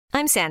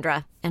I'm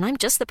Sandra, and I'm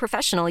just the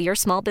professional your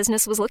small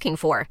business was looking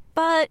for.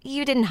 But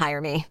you didn't hire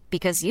me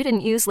because you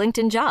didn't use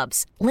LinkedIn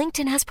Jobs.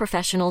 LinkedIn has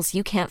professionals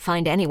you can't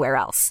find anywhere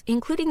else,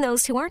 including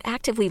those who aren't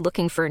actively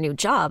looking for a new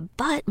job,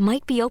 but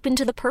might be open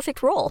to the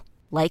perfect role,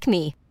 like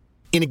me.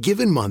 In a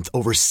given month,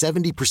 over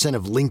 70%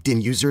 of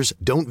LinkedIn users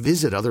don't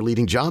visit other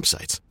leading job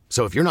sites.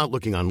 So if you're not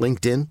looking on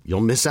LinkedIn,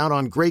 you'll miss out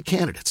on great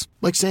candidates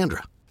like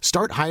Sandra.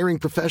 Start hiring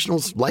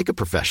professionals like a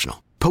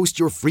professional. Post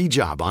your free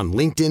job on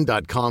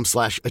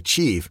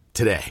linkedin.com/achieve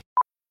today.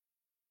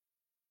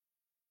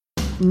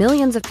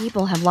 Millions of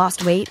people have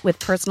lost weight with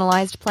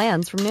personalized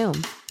plans from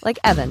Noom. Like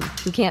Evan,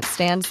 who can't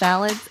stand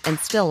salads and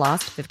still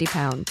lost 50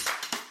 pounds.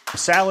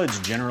 Salads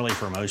generally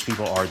for most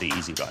people are the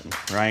easy button,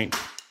 right?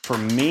 For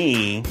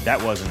me,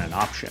 that wasn't an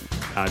option.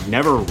 I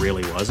never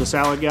really was a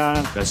salad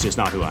guy. That's just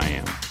not who I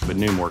am. But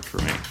Noom worked for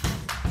me.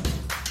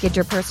 Get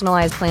your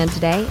personalized plan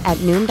today at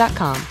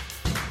Noom.com.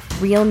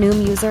 Real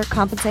Noom user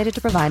compensated to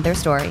provide their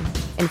story.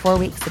 In 4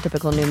 weeks, the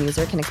typical Noom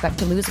user can expect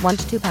to lose 1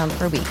 to 2 pounds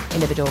per week.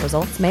 Individual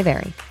results may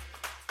vary.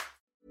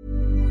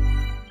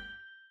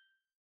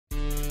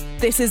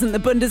 This isn't the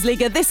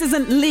Bundesliga, this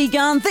isn't Ligue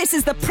 1, this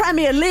is the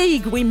Premier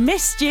League. We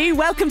missed you.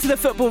 Welcome to the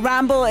Football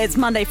Ramble. It's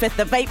Monday, 5th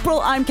of April.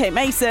 I'm Kate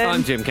Mason.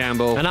 I'm Jim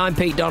Campbell. And I'm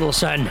Pete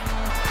Donaldson.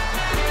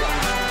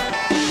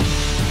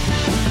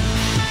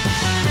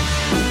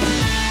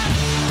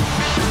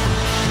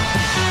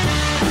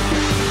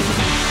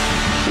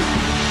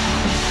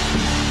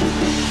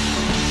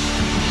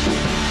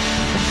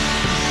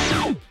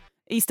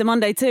 Easter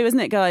Monday too, isn't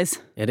it, guys?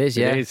 It is,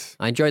 yeah. It is.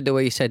 I enjoyed the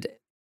way you said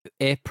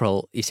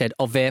April. You said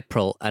of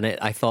April, and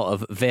I thought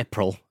of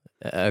Vapril,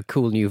 a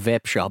cool new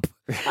vape shop.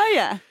 Oh,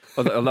 yeah.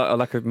 Or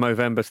like a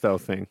Movember style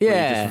thing. Yeah.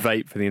 Where you just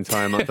vape for the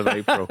entire month of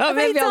April.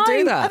 Maybe I'll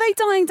do that. Are they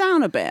dying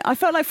down a bit? I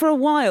felt like for a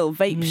while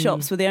vape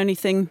shops were the only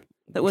thing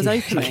that was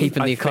opening.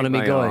 Keeping the I economy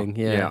think they going.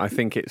 are. Yeah. I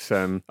think it's.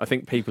 I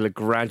think people are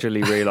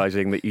gradually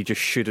realising that you just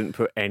shouldn't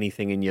put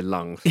anything in your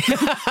lungs.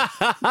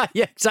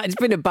 Yeah, it's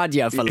been a bad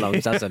year for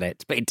lungs, hasn't it?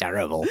 It's been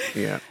terrible.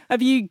 Yeah.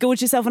 Have you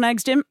gorged yourself on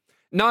eggs, Jim?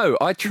 No,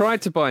 I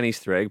tried to buy an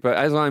Easter egg, but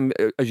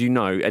as you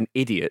know, an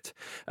idiot,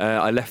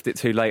 I left it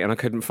too late and I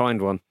couldn't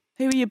find one.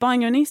 Who are you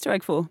buying an Easter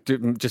egg for?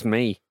 Just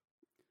me.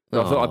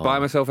 I thought I'd buy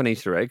myself an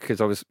Easter egg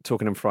because I was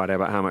talking on Friday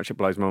about how much it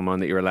blows my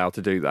mind that you're allowed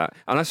to do that,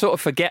 and I sort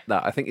of forget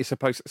that. I think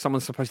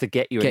someone's supposed to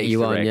get you an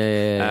Easter egg,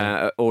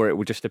 yeah. or it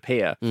will just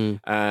appear.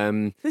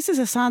 This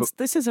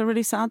is a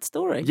really sad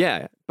story.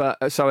 Yeah,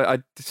 but so I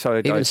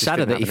Even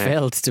sadder that you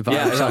failed to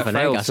buy yourself an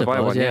egg, I suppose.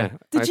 Buy one, yeah.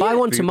 Did buy you?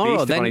 one tomorrow,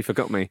 the Easter then bunny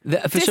forgot me.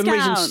 For some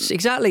reason, Discount.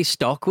 exactly,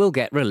 stock will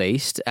get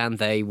released, and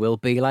they will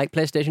be like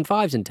PlayStation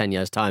 5s in 10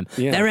 years' time.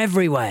 Yeah. They're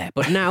everywhere,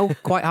 but now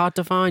quite hard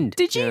to find.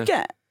 Did you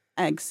get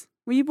eggs?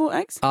 Were you bought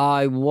eggs?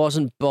 I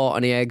wasn't bought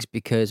any eggs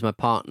because my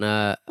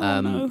partner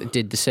no.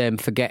 did the same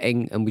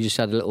forgetting, and we just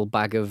had a little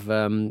bag of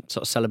sort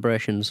of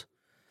celebrations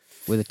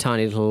with a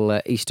tiny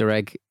little Easter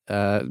egg,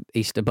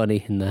 Easter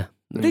bunny in there.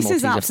 This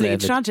is Malteser absolutely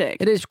flavoured. tragic.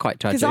 It is quite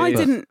tragic.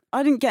 Because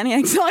I didn't get any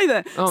eggs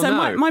either. Oh, so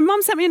no. my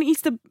mum sent me an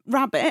Easter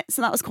rabbit,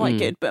 so that was quite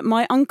good. But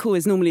my uncle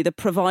is normally the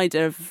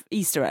provider of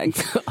Easter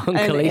eggs.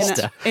 Uncle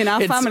Easter. In our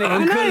It's family. I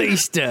Uncle know.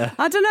 Easter.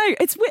 I don't know.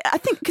 It's weird. I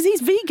think because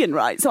he's vegan,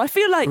 right? So I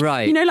feel like,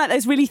 Right. you know, like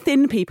those really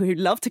thin people who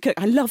love to cook.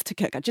 I love to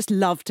cook. I just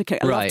love to cook.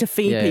 I love Right. to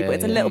feed Yeah, people. yeah,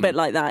 It's a yeah. little bit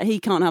like that. He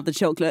can't have the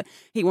chocolate.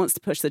 He wants to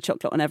push the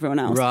chocolate on everyone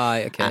else.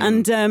 Right, okay.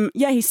 And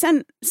he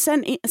sent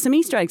some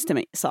Easter eggs to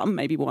me, some,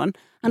 maybe one.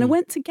 And I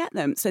went to get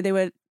them. So they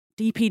were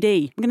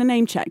DPD. I'm going to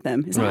name check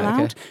them. Is that Right,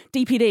 allowed?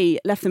 okay. DPD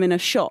left them in a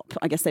shop.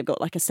 I guess they've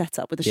got like a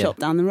setup with a shop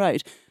down the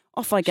road.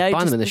 Off I go.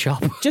 Buy them in the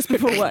shop. Just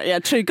before work. Yeah,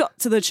 true. Got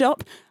to the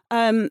shop.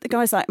 The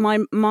guy's like,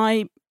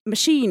 my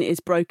machine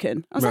is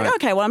broken. I was like,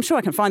 okay, well, I'm sure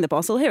I can find the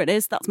parcel. Here it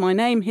is. That's my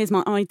name. Here's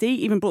my ID.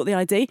 Even brought the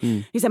ID.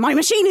 He said, my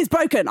machine is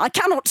broken. I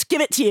cannot give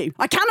it to you.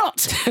 I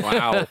cannot.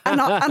 Wow. And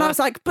I was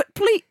like, but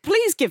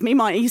please give me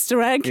my Easter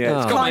egg.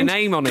 Yeah, it's got my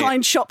name on it.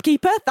 Kind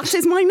shopkeeper. That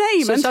is my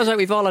name. So it And sounds like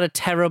we've all had a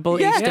terrible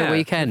Yeah. Easter Yeah.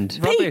 weekend.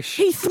 Rubbish.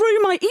 he threw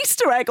my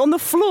Easter egg on the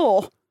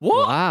floor.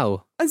 What?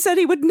 Wow. And said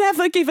he would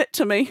never give it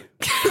to me.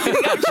 Did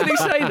he actually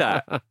say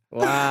that?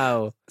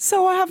 Wow.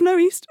 So I have no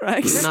Easter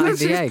eggs. Denied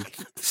the egg.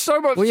 So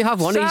much. Well, you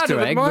have one sadder Easter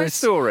than egg. My but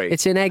story.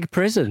 It's in egg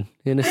prison.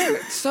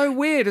 It's so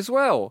weird as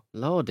well.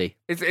 Lordy.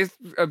 It's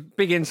a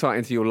big insight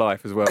into your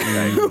life as well.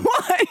 Dave.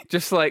 Why?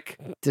 Just like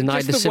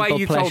Denied just the way simple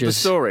you told the pleasures.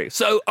 story.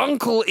 So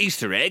Uncle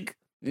Easter Egg,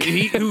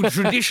 who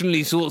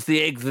traditionally sorts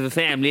the eggs for the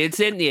family, had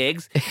sent the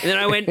eggs, and then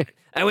I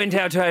went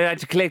out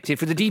to collect it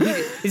for the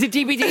DPD. Is it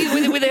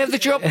DPD where they have the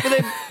shop?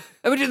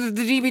 I went to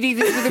the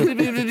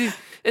DPD,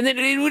 and then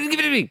it wouldn't give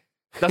it to me.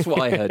 That's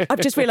what I heard. I've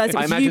just realised it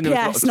I was imagine there was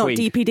a lot UPS, of not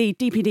tweed. DPD.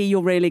 DPD,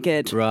 you're really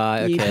good.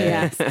 Right,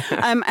 okay. UPS.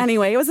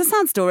 Anyway, it was a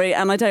sad story,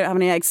 and I don't have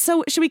any eggs.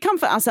 So should we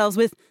comfort ourselves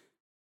with...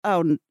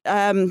 let's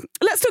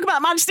talk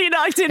about Manchester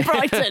United,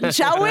 Brighton,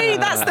 shall we?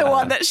 That's the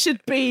one that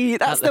should be.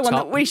 That's At the the one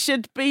top. that we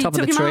should be Top of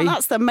the talking tree. about.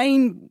 That's the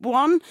main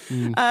one.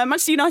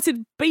 Manchester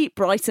United beat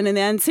Brighton in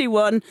the end,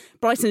 2-1.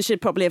 Brighton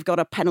should probably have got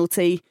a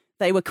penalty.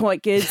 They were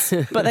quite good,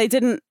 but they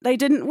didn't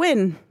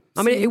win.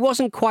 I mean, it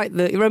wasn't quite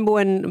the. Remember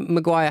when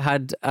Maguire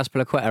had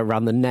Azpilicueta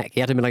around the neck? He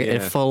had him in in a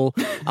full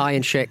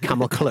iron shaped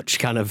camel clutch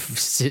kind of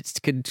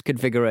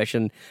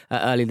configuration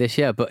early this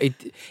year. But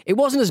it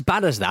wasn't as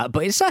bad as that.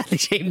 But it certainly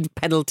seemed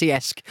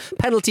penalty-esque,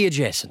 penalty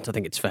adjacent. I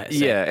think it's fair to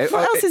say. Yeah.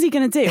 What else is he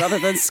going to do other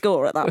than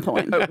score at that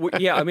point?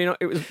 Yeah, I mean,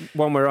 it was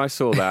one where I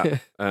saw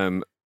that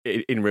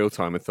in real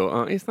time and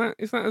thought, is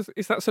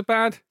that so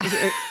bad? Is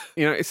it,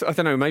 I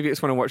don't know. Maybe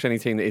it's when I watch any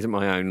team that isn't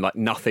my own. Like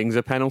nothing's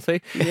a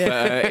penalty.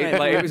 Yeah.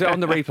 It was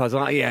on the replay. I was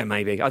like, yeah,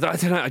 maybe. I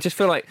don't know. I just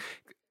feel like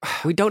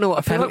we don't know what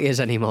a penalty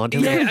is anymore, do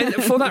we? Yeah, and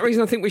for that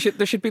reason, I think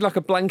there should be like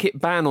a blanket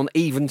ban on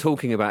even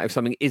talking about if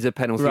something is a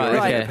penalty or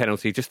isn't a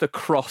penalty, just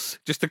across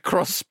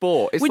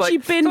sport. It's Would you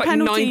bin like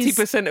penalties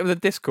 90% of the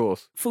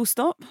discourse. Full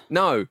stop?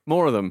 No,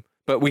 more of them.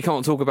 But we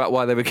can't talk about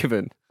why they were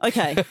given.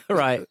 Okay.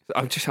 Right.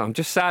 I'm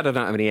just sad I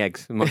don't have any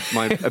eggs.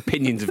 My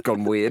opinions have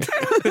gone weird.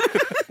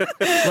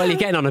 Well, you're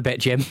getting on a bit,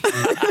 Jim.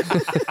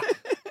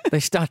 They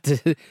start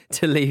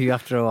to leave you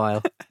after a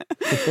while.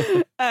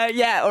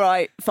 Yeah, all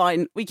right,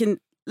 fine. We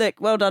can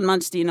look. Well done,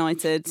 Manchester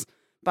United.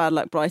 Bad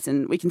luck,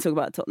 Brighton. We can talk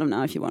about Tottenham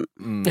now if you want.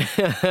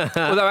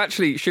 Although,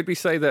 actually, should we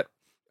say that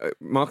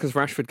Marcus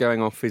Rashford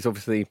going off is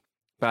obviously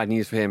bad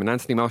news for him, and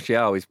Anthony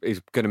Martial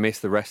is going to miss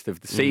the rest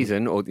of the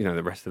season, or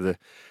the rest of the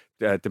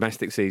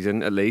domestic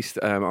season at least,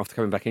 after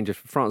coming back injured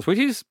for France, which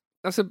is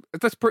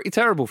that's pretty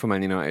terrible for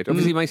Man United.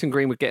 Obviously, Mason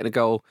Greenwood getting a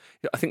goal.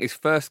 I think his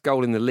first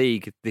goal in the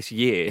league this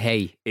year.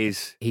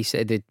 He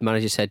said the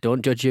manager said,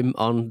 "Don't judge him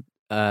on."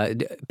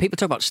 People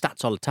talk about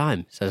stats all the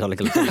time, says Ole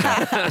Gunnar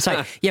Solskjaer. It's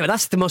like, yeah, but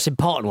that's the most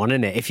important one,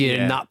 isn't it? If you're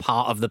in that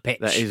part of the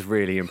pitch, that is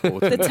really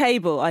important. The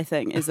table, I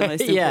think, is the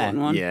most important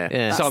one.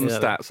 Yeah. Some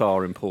stats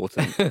are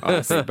important,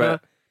 I think,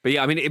 but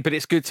yeah, I mean, but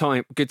it's good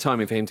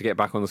timing for him to get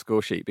back on the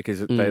score sheet because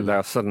they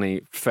are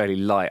suddenly fairly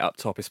light up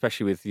top,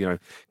 especially with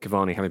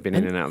Cavani having been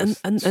in and out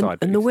of the side.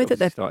 And the way that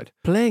they're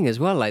playing as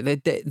well, like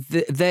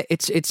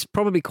it's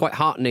probably quite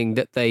heartening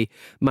that they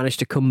managed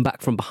to come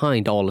back from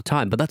behind all the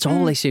time. But that's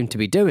all they seem to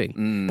be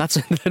doing.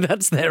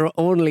 That's their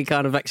only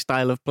kind of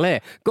style of play: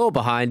 go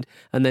behind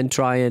and then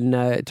try and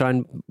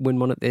win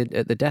one at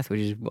the death, which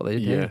is what they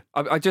did.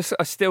 Yeah,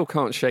 I still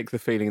can't shake the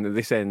feeling that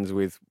this ends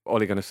with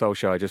Ole Gunnar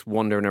Solskjaer just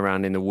wandering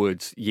around in the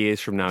woods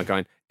years from now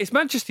going, it's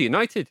Manchester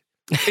United.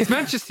 It's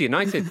Manchester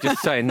United.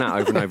 Just saying that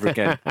over and over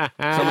again. Someone's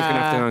going to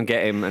have to go and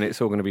get him and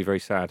it's all going to be very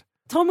sad.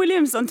 Tom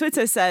Williams on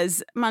Twitter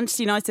says,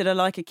 Manchester United are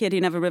like a kid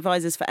who never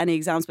revises for any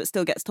exams but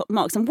still gets top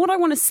marks. And what I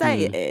want to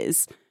say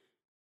is,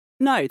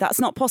 no, that's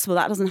not possible.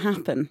 That doesn't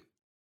happen.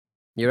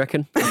 You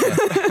reckon?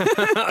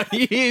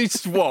 You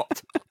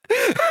swat.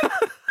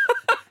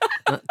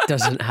 That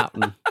doesn't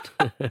happen.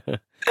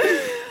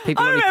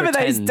 I remember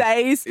those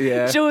days,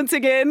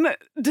 jaunting in,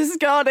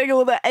 discarding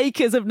all the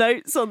acres of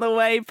notes on the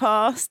way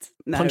past.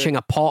 No. Punching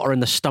a porter in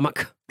the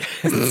stomach.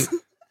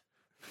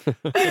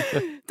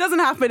 Doesn't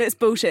happen, it's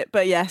bullshit.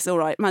 But yes, all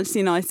right, Manchester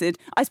United.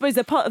 I suppose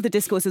the part of the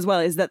discourse as well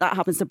is that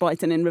happens to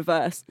Brighton in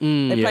reverse.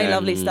 They play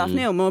lovely stuff.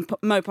 Neil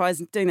Maupay is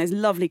doing those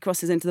lovely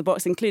crosses into the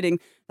box, including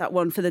that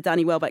one for the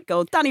Danny Welbeck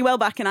goal. Danny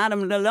Welbeck and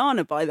Adam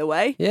Lallana, by the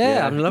way.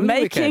 Yeah,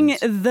 making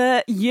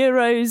the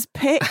Euros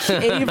pick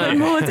even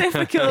more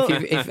difficult.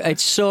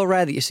 It's so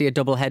rare that you see a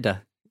double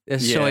header.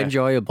 It's so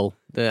enjoyable.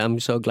 I'm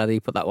so glad he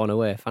put that one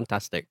away.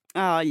 Fantastic.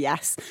 Oh,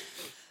 yes.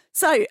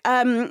 So,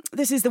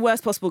 this is the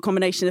worst possible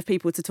combination of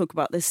people to talk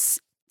about this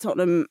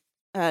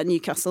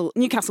Newcastle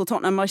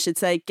Tottenham, I should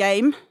say,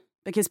 game.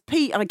 Because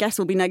Pete, I guess,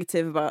 will be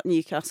negative about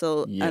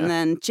Newcastle, and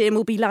then Jim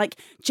will be like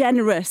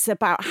generous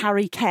about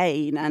Harry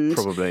Kane and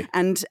probably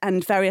and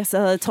various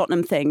other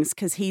Tottenham things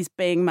because he's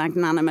being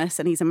magnanimous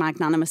and he's a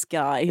magnanimous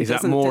guy. Is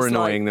that more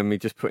annoying than me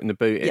just putting the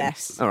boot in?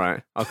 Yes. All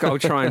right, I'll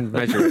try and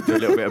measure it to a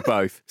little bit of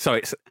both, so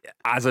it's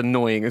as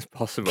annoying as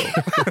possible.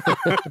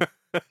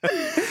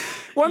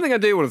 One thing I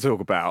do want to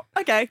talk about,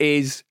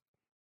 is.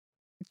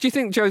 Do you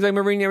think Jose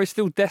Mourinho is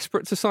still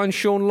desperate to sign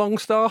Sean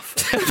Longstaff?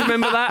 Do you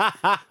remember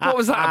that? What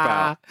was that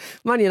about?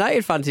 Man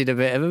United fancied a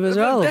bit of him as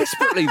well.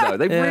 Desperately, though.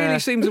 They really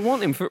seem to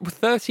want him for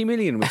 30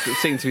 million, which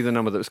seemed to be the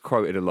number that was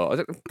quoted a lot.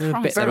 A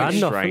bit very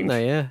strange.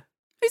 They,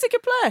 He's a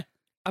good player.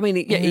 I mean,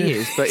 he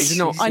is, but he's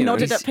not. I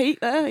nodded at Pete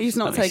there. He's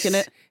not taking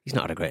it. He's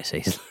not had a great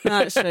season.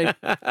 No, that's true.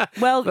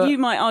 Well, you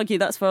might argue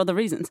that's for other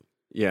reasons.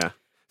 Yeah.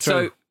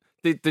 So...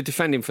 The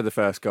defending for the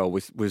first goal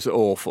was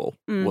awful,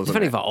 wasn't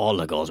defending it? for all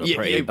the goals were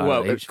pretty bad.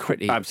 Well, it was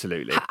pretty...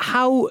 absolutely.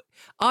 How...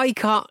 I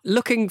can't...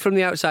 Looking from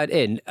the outside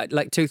in,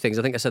 like two things.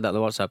 I think I said that on the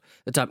WhatsApp at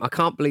the time. I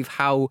can't believe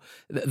how...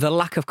 The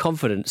lack of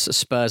confidence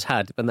Spurs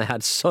had when they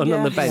had Son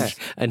on the bench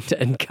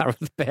and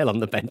Gareth Bale on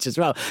the bench as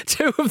well.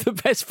 Two of the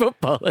best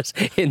footballers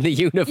in the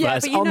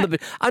universe on the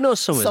bench. I know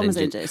Son was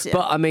injured,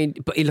 but I mean...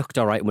 But he looked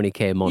all right when he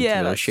came on,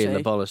 shooting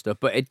the ball and stuff.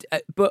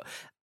 But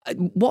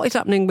what is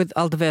happening with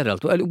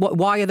Alderweireld?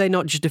 Why are they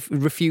not just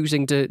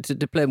refusing to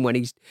play him when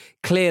he's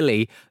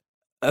clearly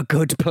a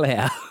good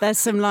player? There's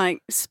some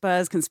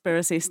Spurs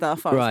conspiracy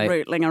stuff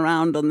rootling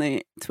around on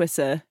the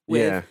Twitter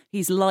with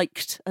he's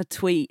liked a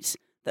tweet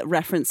that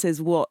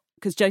references what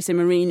because Jose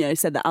Mourinho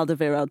said that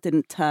Alderweireld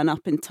didn't turn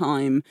up in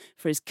time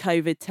for his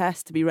COVID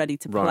test to be ready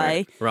to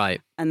play.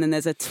 Right. And then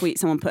there's a tweet,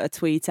 someone put a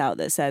tweet out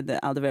that said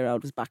that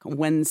Alderweireld was back on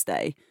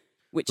Wednesday,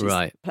 which is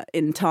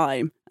in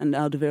time, and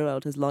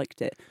Alderweireld has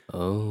liked it.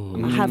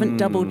 Oh. I haven't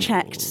double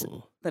checked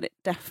that it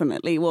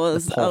definitely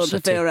was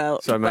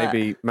Alderweireld. So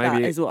maybe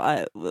that is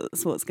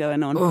that's what's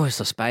going on. Oh, it's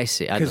so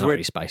spicy. I don't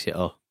really spicy at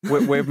all.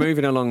 We're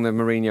moving along the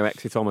Mourinho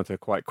exitometer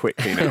quite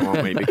quickly now,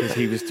 aren't we? Because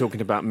he was talking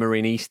about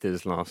Marine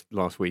Easters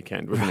last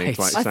weekend, wasn't he?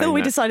 Like I thought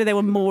we decided they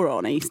were more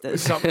on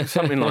Easters.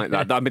 Something like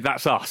that. I mean,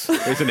 that's us,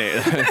 isn't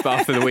it?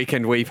 After the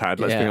weekend we've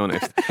had, let's be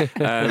honest.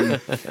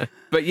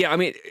 But yeah, I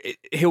mean,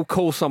 he'll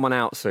call someone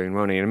out soon,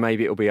 won't he? And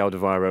maybe it'll be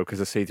Alderweireld because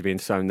the seeds are being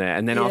sown there.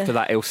 And then after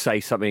that, he'll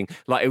say something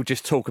like he'll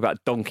just talk about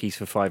donkeys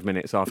for 5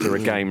 minutes after a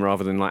game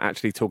rather than like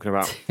actually talking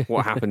about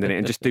what happened in it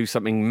and just do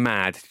something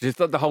mad. Just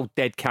the whole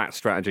dead cat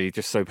strategy,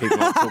 just so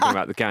people aren't talking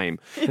about the game.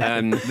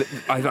 I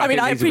mean,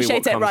 I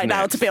appreciate it right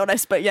now, to be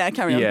honest, but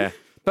carry on. Yeah.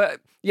 But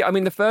yeah, I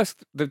mean,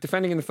 the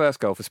defending in the first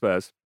goal for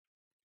Spurs,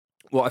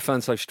 what I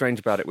found so strange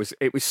about it was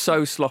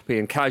so sloppy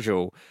and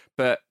casual,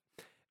 but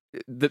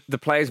the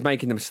players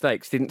making the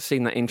mistakes didn't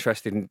seem that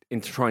interested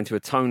in trying to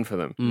atone for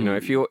them. You know,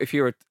 if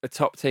you're a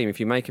top team, if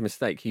you make a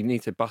mistake, you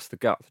need to bust the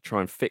gut to try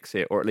and fix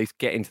it, or at least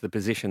get into the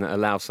position that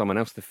allows someone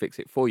else to fix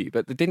it for you.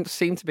 But there didn't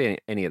seem to be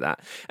any of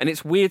that, and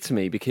it's weird to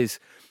me because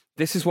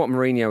this is what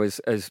Mourinho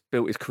has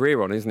built his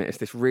career on, isn't it? It's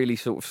this really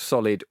sort of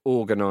solid,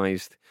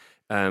 organised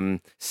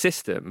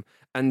system,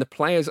 and the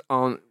players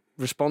aren't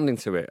responding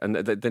to it, and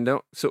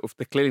they're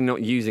clearly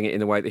not using it in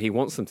the way that he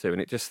wants them to,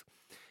 and it just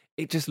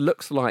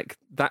looks like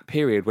that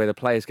period where the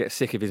players get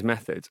sick of his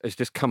methods has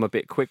just come a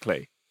bit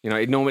quickly. You know,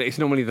 it's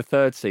normally the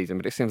third season,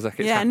 but it seems like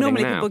it's happening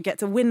normally now. People get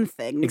to win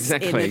things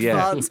in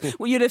advance.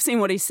 Well, you'd have seen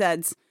what he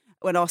said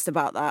when asked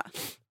about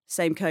that.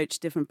 Same coach,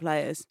 different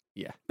players.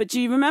 Yeah. But do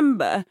you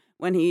remember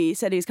when he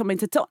said he was coming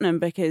to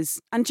Tottenham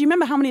and do you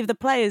remember how many of the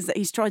players that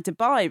he's tried to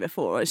buy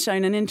before has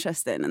shown an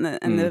interest in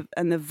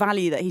and the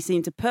value that he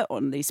seemed to put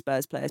on these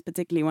Spurs players,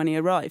 particularly when he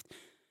arrived?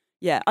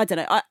 Yeah, I don't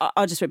know.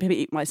 I'll just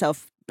repeat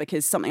myself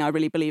because something I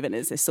really believe in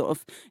is this sort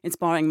of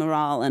inspiring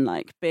morale and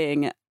like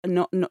being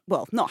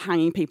not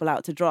hanging people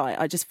out to dry.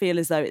 I just feel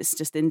as though it's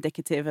just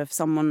indicative of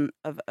someone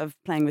of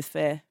playing with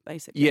fear,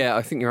 basically. Yeah,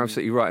 I think you're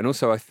absolutely right. And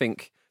also I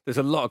think there's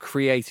a lot of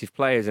creative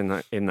players in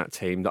that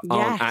team that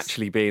aren't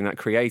actually being that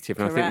creative.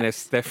 And Correct. I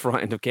think they're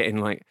frightened of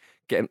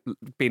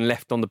being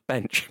left on the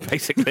bench,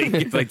 basically,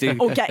 if they do.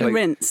 Or getting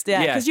rinsed,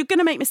 because you're going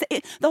to make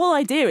mistakes. The whole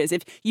idea is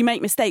if you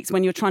make mistakes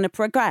when you're trying to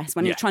progress,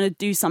 when you're trying to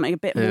do something a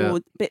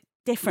bit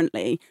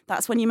differently,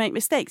 that's when you make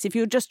mistakes. If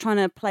you're just trying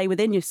to play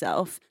within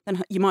yourself,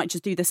 then you might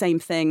just do the same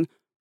thing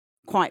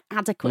quite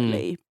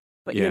adequately,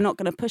 but you're not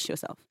going to push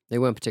yourself. They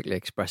weren't particularly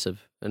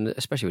expressive, and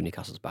especially with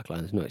Newcastle's backline,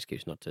 there's no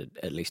excuse not to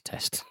at least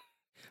test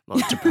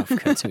Mark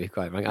Dubravka, to be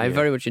quite frank. I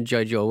very much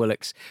enjoyed Joe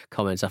Willock's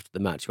comments after the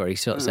match where he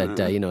sort of said,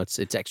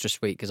 it's extra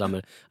sweet because I'm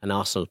an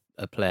Arsenal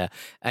player.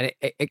 And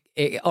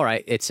all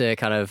right, it's a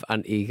kind of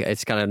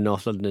it's kind of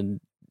North London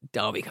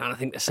derby kind of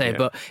thing to say,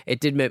 but it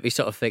did make me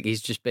sort of think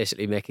he's just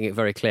basically making it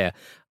very clear.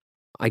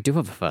 I do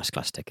have a first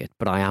class ticket,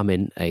 but I am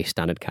in a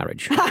standard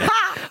carriage.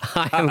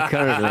 I am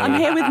currently. I'm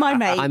here with my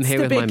mates. I'm here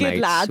the with big my good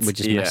mates. lads. We're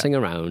just messing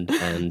around,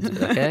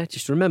 and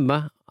just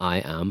remember, I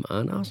am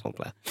an Arsenal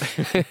player.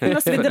 You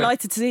must have been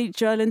delighted to see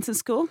Joelinton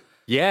score.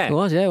 Yeah, it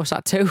was. Yeah, what's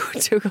that?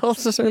 Two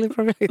goals or something?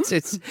 Probably.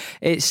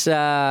 It's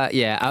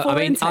yeah. I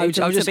mean, I was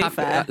just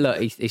happy. Look,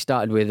 he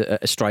started with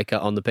a striker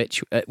on the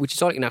pitch, which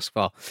is all you can ask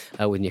for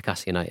with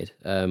Newcastle United.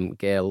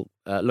 Gale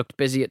looked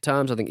busy at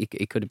times. I think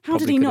he could have. How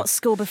did he not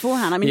score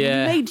beforehand? I mean, he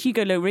made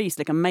Hugo Lloris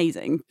look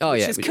amazing. Oh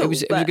yeah, cool,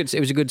 it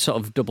was a good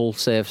sort of double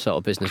save sort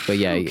of business. But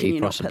yeah, he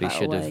possibly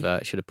should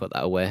have put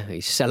that away.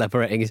 He's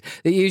celebrating.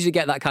 They usually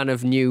get that kind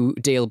of new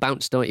deal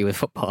bounce, don't you, with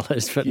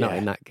footballers? But not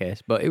in that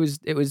case. But it was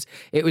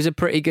a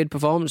pretty good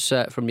performance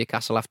from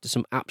Newcastle after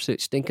some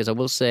absolute stinkers. I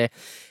will say.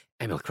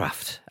 Emil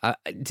Kraft.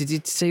 Did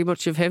you see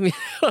much of him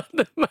on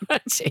the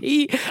match?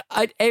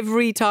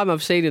 Every time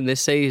I've seen him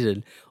this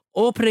season,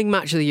 opening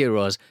match of the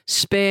Euros,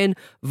 Spain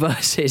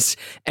versus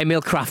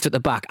Emil Kraft at the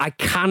back. I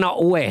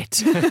cannot wait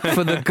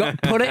for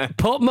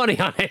put money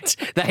on it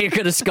that you're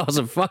going to score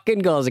some fucking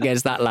goals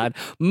against that lad.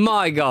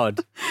 My God.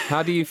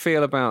 How do you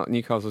feel about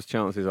Newcastle's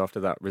chances after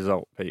that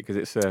result, Pete?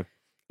 Because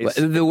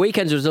the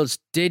weekend's results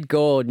did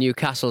go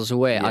Newcastle's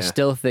way. I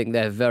still think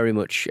they're very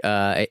much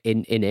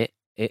in it.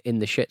 In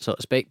the shit, so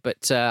to speak.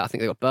 But I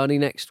think they've got Burnley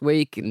next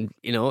week, and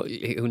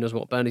who knows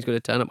what Burnley's going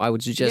to turn up. I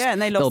would suggest and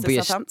they lost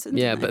to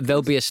Southampton. But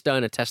there'll be a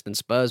sterner test than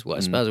Spurs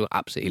were. Spurs were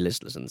absolutely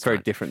listless. And very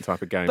different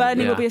type of game.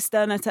 Burnley will be a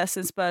sterner test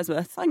than Spurs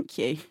were. Thank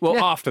you. Well,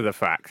 after the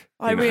fact,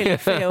 I really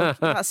feel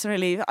that's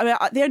really. I mean,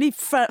 the only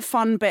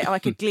fun bit I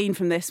could glean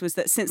from this was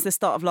that since the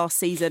start of last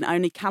season,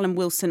 only Callum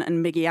Wilson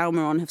and Miggy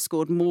Almiron have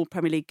scored more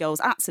Premier League goals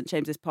at St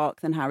James's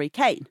Park than Harry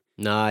Kane.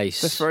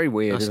 Nice. That's very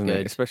weird, isn't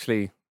it?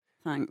 Especially.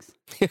 Thanks.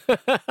 So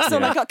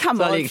I got,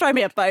 come on, throw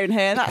me a bone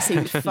here. That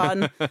seemed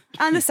fun.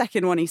 And the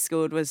second one he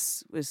scored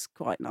was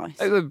quite nice.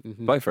 They were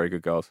both very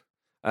good goals.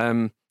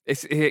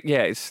 It's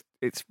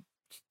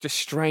just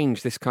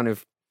strange, this kind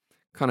of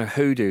kind of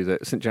hoodoo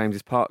that St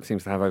James's Park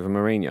seems to have over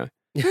Mourinho.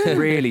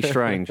 Really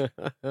strange,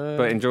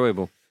 but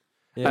enjoyable.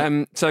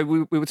 Yeah. So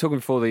we were talking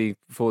before the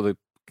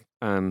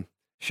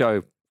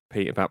show,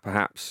 Pete, about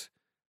perhaps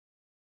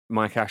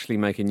Mike Ashley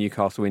making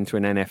Newcastle into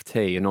an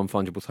NFT, a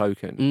non-fungible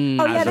token,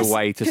 as a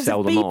way to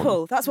sell them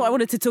Beeple. on. That's what I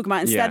wanted to talk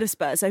about instead of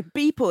Spurs. So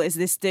Beeple is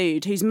this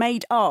dude who's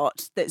made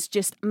art that's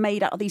just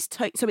made out of these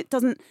tokens. So it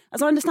doesn't,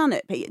 as I understand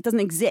it, Pete, it doesn't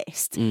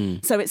exist.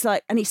 So it's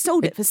like, and he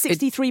sold it for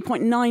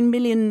 $63.9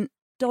 million.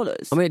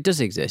 I mean, it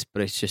does exist,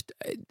 but it's just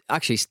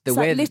actually the It's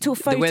way like little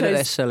the way that they're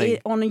photos selling.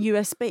 on a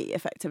USB,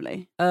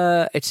 effectively.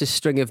 It's a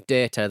string of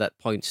data that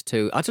points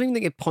to. I don't even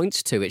think it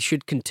points to. It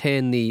should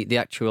contain the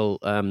actual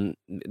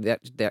the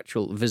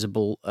actual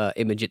visible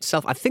image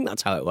itself. I think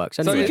that's how it works.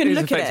 So Anyway. you can it is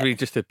look at effectively it.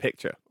 just a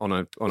picture on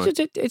a.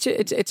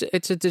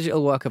 It's a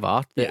digital work of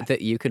art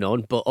that you can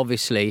own, but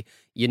obviously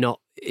you're not,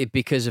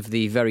 because of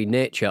the very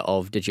nature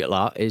of digital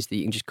art is that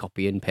you can just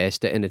copy and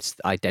paste it and it's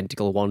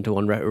identical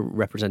one-to-one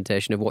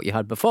representation of what you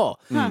had before,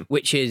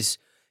 which is,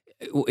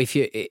 if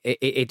you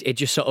it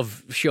just sort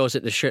of shows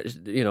it, puts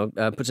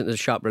it into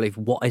sharp relief.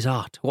 What is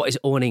art? What is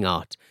owning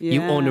art?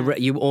 You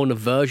own a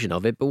version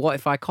of it, but what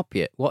if I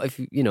copy it? What if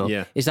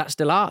is that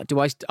still art? Do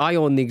I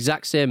own the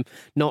exact same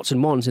noughts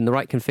and ones in the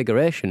right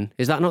configuration?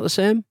 Is that not the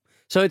same?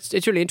 So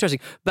it's really interesting.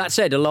 That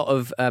said, a lot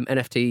of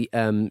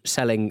NFT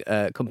selling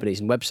companies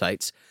and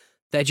websites,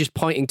 they're just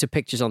pointing to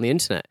pictures on the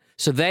internet.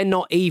 So they're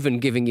not even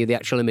giving you the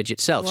actual image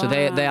itself. Wow. So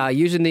they are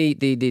using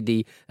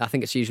the I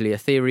think it's usually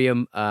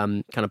Ethereum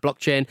kind of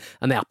blockchain,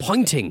 and they are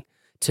pointing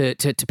to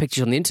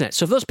pictures on the internet.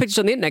 So if those pictures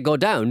on the internet go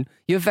down,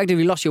 you've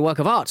effectively lost your work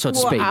of art, so to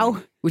speak.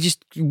 Wow. Which is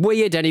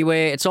weird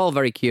anyway. It's all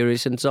very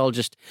curious, and it's all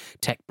just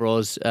tech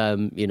bros,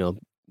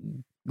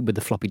 with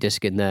the floppy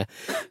disk in their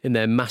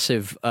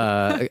massive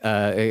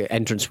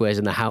entranceways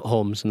in their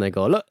homes, and they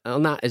go, look,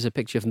 and that is a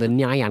picture from the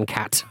Nyan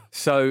cat.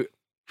 So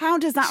How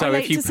does that So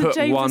relate if you to St put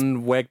James's?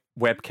 one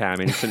webcam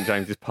in St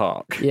James's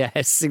Park,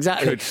 Yes,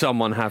 exactly. could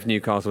someone have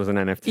Newcastle as an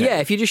NFT? Yeah,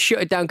 if you just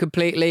shut it down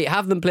completely,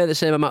 have them play the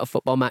same amount of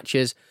football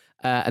matches,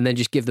 and then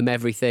just give them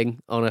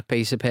everything on a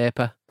piece of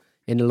paper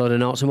in a load of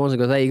noughts and ones, and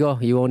go, there you go,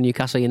 you own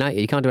Newcastle United.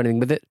 You can't do anything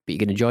with it, but you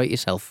can enjoy it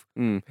yourself.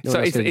 Mm. No So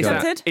one else can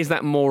enjoy it. is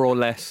that more or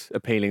less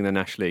appealing than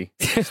Ashley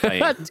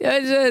staying? It's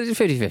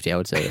 50-50, I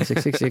would say.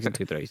 6 and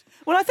 2 threes.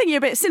 Well, I think you're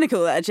a bit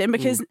cynical there, Jim,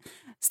 because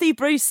Steve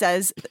Bruce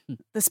says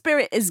the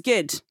spirit is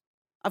good.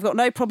 I've got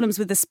no problems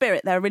with the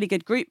spirit. They're a really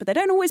good group, but they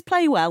don't always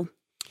play well.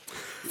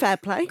 Fair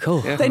play.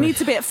 Cool. They need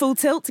to be at full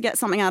tilt to get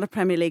something out of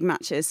Premier League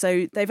matches.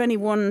 So they've only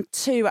won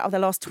 2 out of their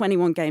last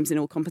 21 games in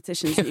all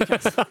competitions.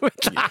 Newcastle.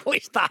 How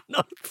is that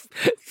not?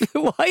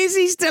 Why is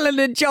he still in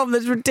a job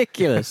that's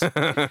ridiculous?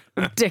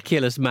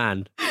 Ridiculous,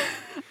 man.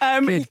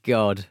 Good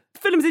God.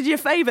 Fulham did you a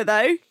favour,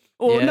 though.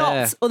 Or Yeah.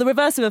 not, or the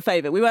reverse of a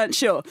favour. We weren't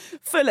sure.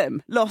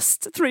 Fulham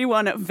lost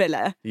 3-1 at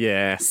Villa.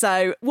 Yeah.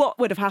 So what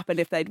would have happened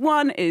if they'd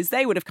won is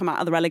they would have come out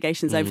of the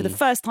relegation zone for the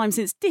first time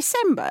since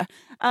December,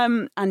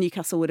 and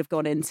Newcastle would have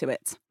gone into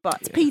it.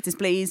 But Pete is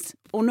pleased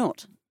or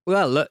not.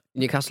 Well, look,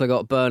 Newcastle have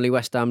got Burnley,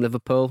 West Ham,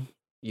 Liverpool.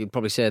 You'd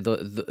probably say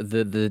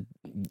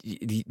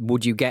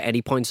would you get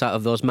any points out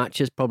of those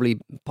matches?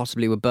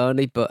 Possibly with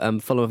Burnley, but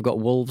Fulham have got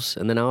Wolves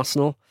and then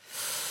Arsenal.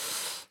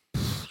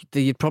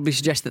 You'd probably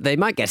suggest that they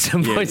might get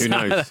some Yeah, points who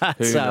out knows? of that.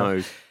 Who So,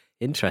 knows?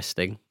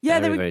 interesting. Yeah,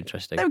 very, very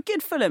interesting. They were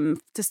good Fulham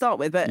to start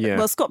with, but Yeah.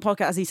 well, Scott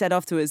Pocket, as he said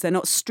afterwards, they're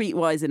not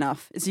streetwise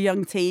enough. It's a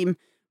young team.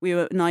 We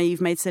were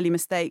naive, made silly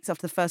mistakes.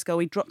 After the first goal,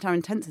 we dropped our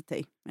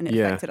intensity, and it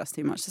affected us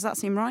too much. Does that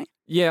seem right?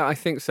 Yeah, I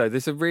think so.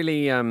 There's a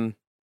really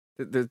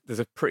there's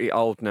a pretty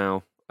old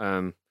now.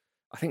 I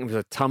think it was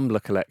a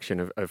Tumblr collection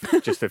of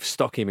just of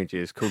stock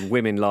images called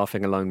 "Women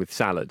Laughing Alone with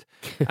Salad,"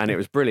 and it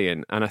was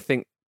brilliant. And I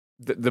think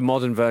the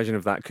modern version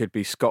of that could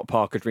be Scott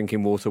Parker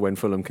drinking water when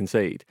Fulham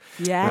concede.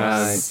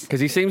 Yes. Because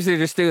he seems to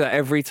just do that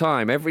every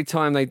time. Every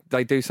time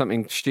they do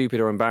something stupid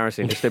or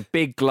embarrassing, just a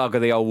big glug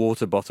of the old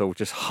water bottle,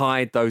 just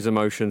hide those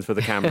emotions for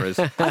the cameras.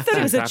 I thought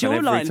it was a Happen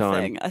every jawline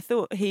time. thing. I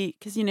thought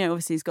because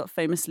obviously he's got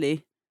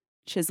famously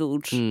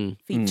chiseled features.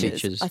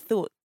 Features. I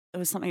thought there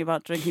was something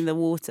about drinking the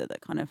water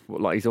that kind of. What,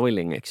 like he's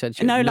oiling it.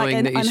 Accentuate, No, like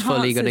knowing that he's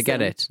fully enhances going to get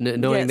them. it,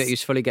 knowing that Yes.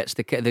 he's fully gets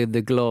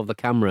the glow of the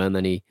camera, and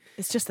then he.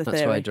 It's just a That's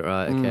theory. why.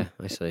 Right. Okay.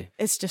 I see.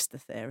 It's just a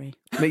theory.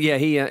 But yeah,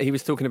 he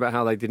was talking about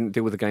how they didn't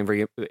deal with the game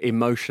very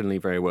emotionally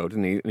very well,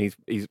 didn't he? And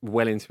he's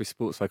well into his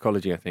sports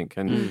psychology, I think.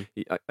 And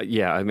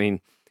I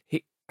mean,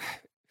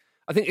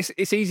 I think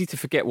it's easy to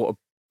forget what a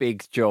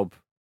big job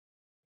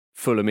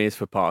Fulham is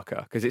for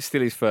Parker because it's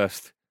still his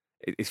first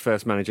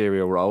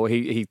managerial role.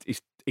 He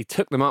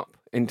took them up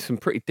in some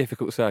pretty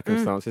difficult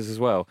circumstances as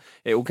well.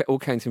 It all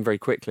came to him very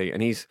quickly,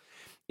 and he's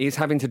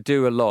having to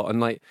do a lot.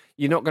 And like,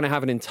 you're not going to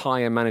have an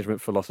entire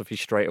management philosophy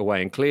straight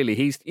away. And clearly,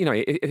 he's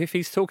if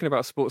he's talking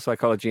about sports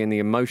psychology and the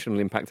emotional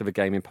impact of a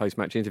game in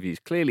post-match interviews,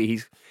 clearly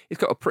he's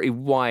got a pretty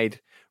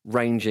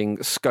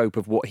wide-ranging scope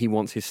of what he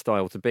wants his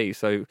style to be.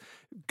 So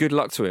good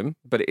luck to him,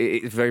 but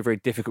it's very, very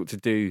difficult to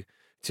do.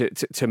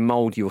 To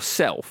mould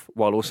yourself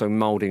while also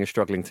moulding a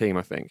struggling team,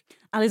 I think.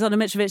 Alexander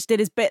Mitrovic did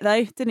his bit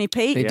though, didn't he,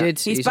 Pete? He did.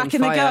 He's on back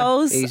in the fire.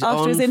 goals He's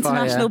after his on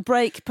international fire.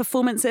 break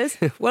performances.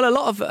 Well, a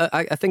lot of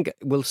I think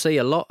we'll see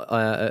a lot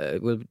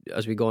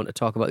as we go on to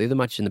talk about the other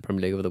matches in the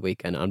Premier League over the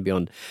weekend and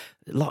beyond.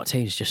 A lot of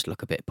teams just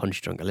look a bit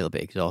punch drunk, a little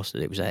bit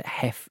exhausted. It was a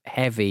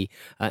heavy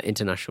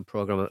international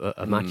program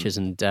of matches,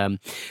 and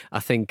I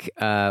think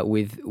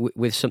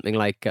with something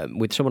like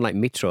with someone like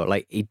Mitro,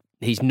 like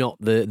he's not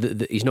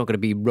he's not going to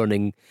be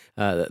running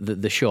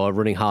the show,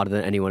 running harder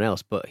than anyone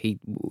else. But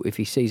if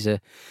he sees a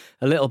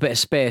little bit of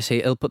space,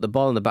 he'll put the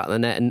ball in the back of the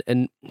net.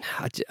 And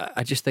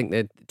I just think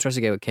that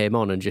Trezeguet came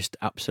on and just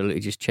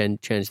absolutely just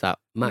changed that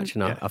match.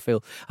 And I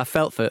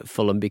felt for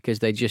Fulham because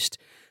they just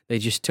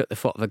took the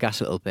foot off the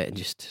gas a little bit and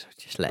just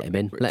let him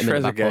in. Let him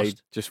in the back Trezeguet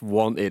post. just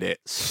wanted it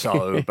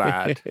so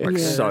bad,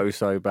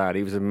 so bad.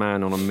 He was a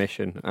man on a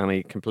mission, and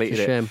he completed It's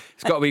a it. shame.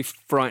 It's got to be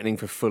frightening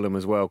for Fulham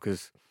as well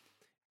because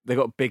they've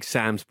got Big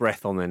Sam's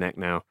breath on their neck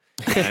now.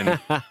 And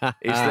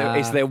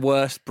is there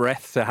worst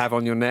breath to have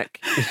on your neck?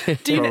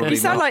 Do you Probably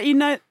sound not. like you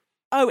know?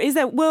 Oh, is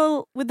there?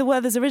 Well, with the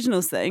Werther's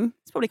Originals thing,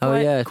 it's probably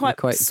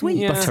quite sweet.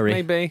 Yeah, buttery.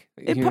 maybe.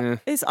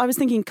 I was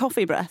thinking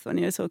coffee breath when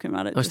you were talking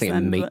about it. I was just thinking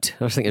then, meat.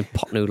 I was thinking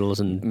pot noodles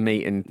and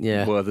Meat and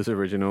Yeah. Werther's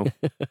Original.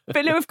 But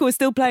Liverpool, of course,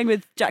 still playing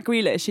with Jack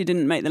Grealish. He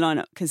didn't make the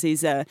lineup because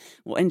he's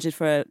injured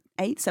for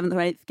a seventh or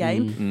eighth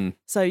game.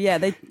 So yeah,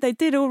 they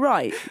did all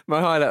right.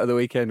 My highlight of the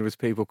weekend was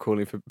people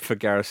calling for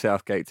Gareth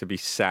Southgate to be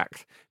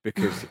sacked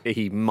because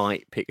he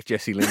might pick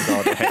Jesse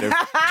Lingard ahead of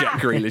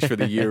Jack Grealish for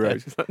the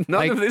Euros. It's like,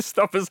 none of this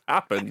stuff has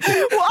happened.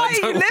 Why are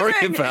you Don't worry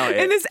living about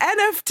in it. this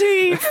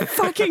NFT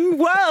fucking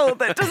world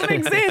that doesn't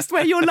exist,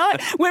 where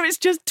where it's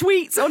just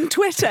tweets on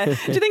Twitter? Do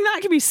you think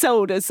that could be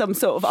sold as some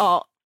sort of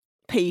art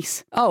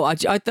piece? Oh, I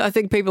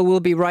think people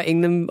will be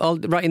writing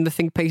the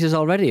think pieces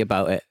already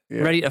about it,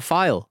 ready to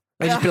file.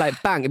 It'd just be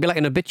like bang. It'd be like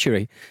an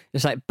obituary.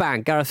 It's like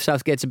bang. Gareth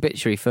Southgate's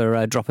obituary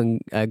for dropping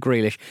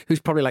Grealish,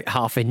 who's probably like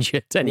half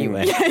injured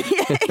anyway. Yeah,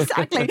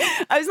 exactly.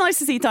 It was nice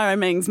to see Tyrone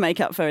Mings make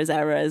up for his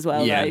error as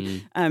well, Yeah.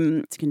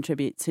 though, to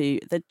contribute to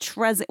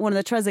one of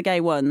the Trezeguet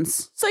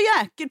ones. So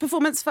yeah, good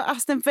performance for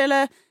Aston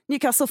Villa.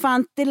 Newcastle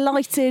fan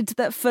delighted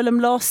that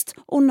Fulham lost,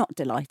 or not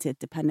delighted,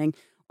 depending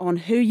on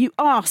who you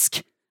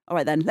ask. All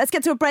right then, let's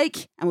get to a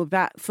break, and we'll be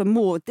back for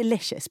more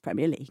delicious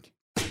Premier League.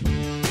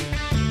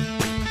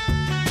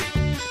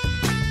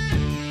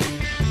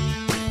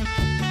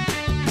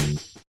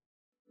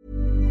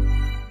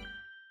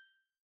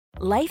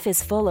 Life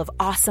is full of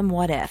awesome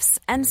what-ifs,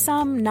 and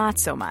some not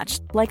so much,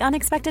 like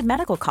unexpected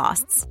medical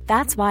costs.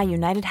 That's why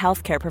United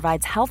Healthcare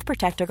provides Health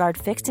Protector Guard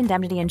fixed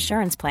indemnity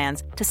insurance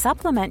plans to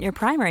supplement your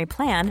primary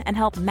plan and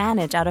help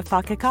manage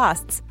out-of-pocket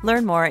costs.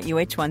 Learn more at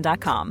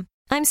uh1.com.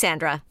 I'm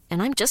Sandra,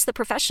 and I'm just the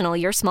professional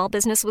your small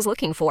business was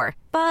looking for.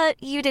 But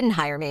you didn't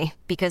hire me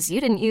because you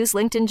didn't use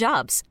LinkedIn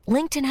Jobs.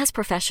 LinkedIn has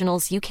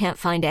professionals you can't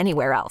find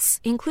anywhere else,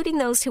 including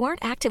those who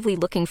aren't actively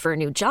looking for a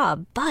new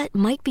job, but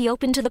might be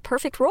open to the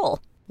perfect role,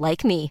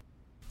 like me.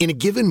 In a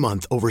given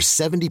month, over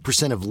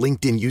 70% of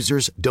LinkedIn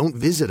users don't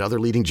visit other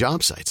leading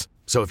job sites.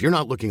 So if you're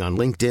not looking on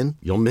LinkedIn,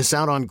 you'll miss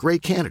out on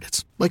great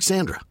candidates like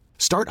Sandra.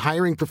 Start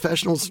hiring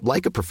professionals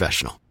like a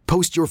professional.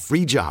 Post your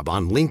free job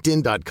on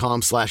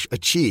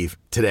linkedin.com/achieve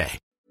today.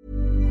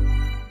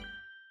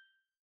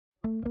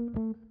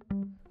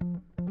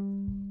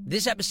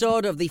 This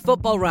episode of the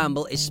Football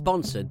Ramble is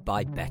sponsored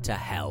by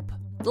BetterHelp.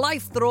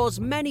 Life throws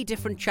many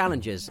different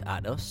challenges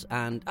at us,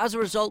 and as a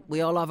result,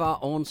 we all have our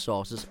own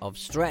sources of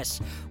stress.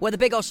 Whether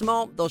big or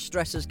small, those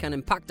stresses can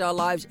impact our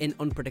lives in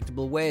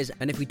unpredictable ways,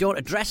 and if we don't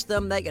address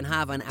them, they can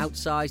have an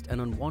outsized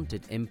and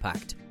unwanted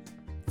impact.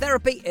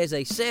 Therapy is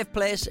a safe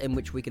place in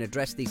which we can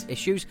address these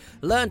issues,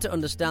 learn to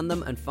understand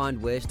them, and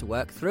find ways to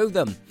work through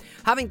them.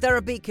 Having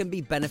therapy can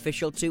be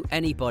beneficial to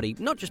anybody,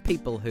 not just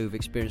people who've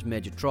experienced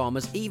major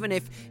traumas, even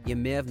if you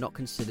may have not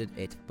considered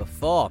it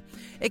before.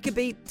 It could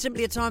be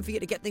simply a time for you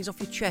to get things off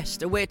your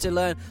chest, a way to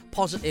learn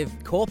positive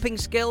coping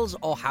skills,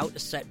 or how to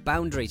set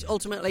boundaries.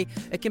 Ultimately,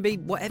 it can be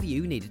whatever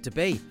you need it to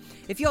be.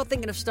 If you're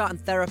thinking of starting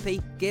therapy,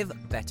 give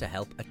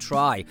BetterHelp a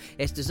try.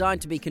 It's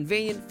designed to be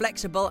convenient,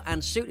 flexible,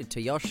 and suited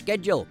to your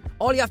schedule.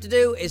 All you have to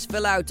do is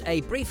fill out a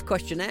brief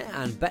questionnaire,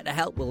 and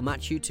BetterHelp will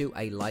match you to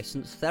a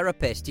licensed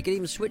therapist. You can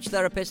even switch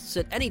therapists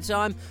at any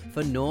time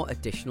for no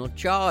additional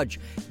charge.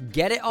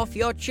 Get it off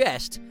your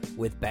chest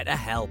with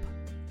BetterHelp.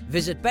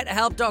 Visit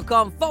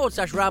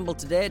betterhelp.com/ramble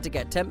today to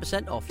get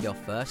 10% off your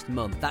first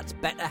month. That's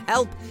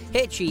BetterHelp,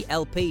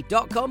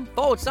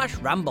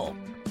 HELP.com/ramble.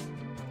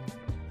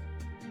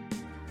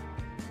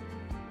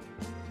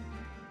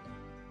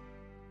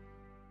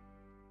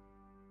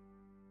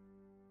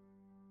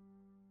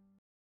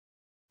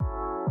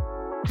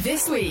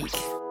 This week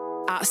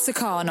at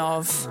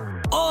Stakhanov.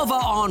 Over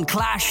on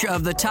Clash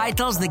of the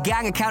Titles, the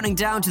gang are counting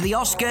down to the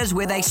Oscars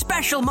with a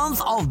special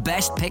month of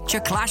Best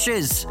Picture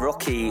clashes.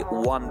 Rocky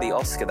won the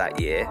Oscar that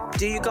year.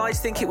 Do you guys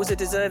think it was a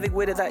deserving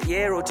winner that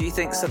year, or do you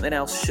think something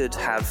else should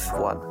have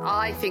won?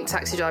 I think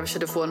Taxi Driver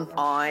should have won.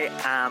 I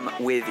am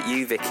with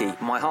you, Vicky.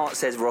 My heart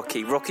says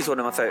Rocky. Rocky's one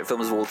of my favourite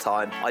films of all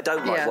time. I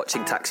don't like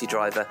watching Taxi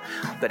Driver,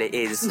 but it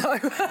is. No.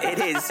 It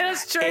is.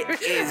 That's true.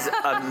 It is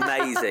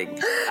amazing.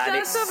 And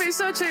That's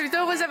so true.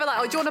 No one's ever like,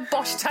 oh, do you want a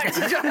Bosch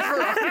Taxi Driver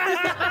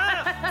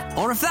on?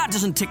 Or if that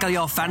doesn't tickle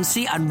your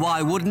fancy, and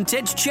why wouldn't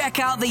it, check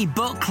out the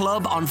Book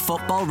Club on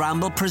Football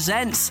Ramble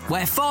Presents,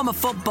 where former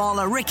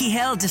footballer Ricky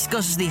Hill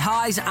discusses the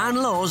highs and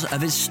lows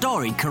of his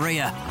storied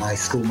career. My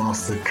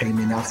schoolmaster came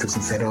in afterwards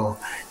and said,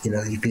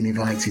 you've been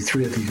invited,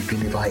 3 of you have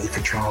been invited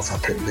for trials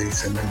up at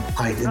Luton. And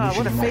I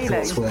initially, my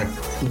thoughts were,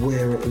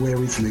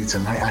 where is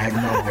Luton? I had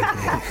no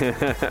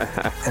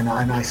idea. and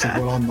I said,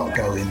 well, I'm not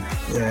going.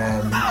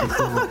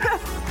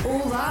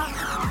 All that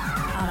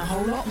and a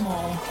whole lot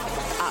more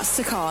at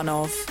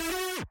Stakhanov.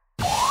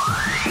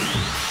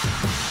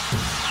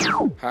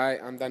 Hi,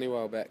 I'm Danny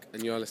Welbeck,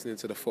 and you're listening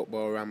to the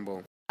Football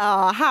Ramble.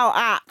 Oh, how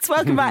apt.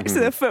 Welcome back to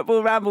the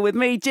Football Ramble with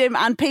me, Jim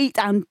and Pete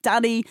and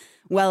Danny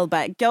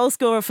Welbeck, goal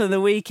scorer for the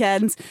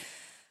weekend.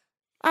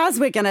 As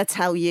we're going to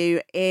tell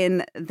you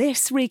in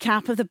this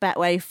recap of the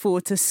Betway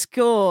 4 to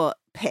Score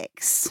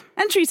picks.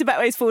 Entry to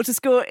Betway's 4 to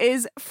Score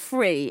is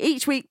free.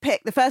 Each week,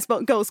 pick the first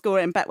goal scorer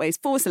in Betway's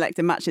 4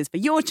 selected matches for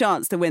your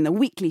chance to win the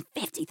weekly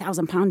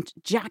 £50,000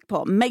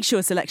 jackpot. Make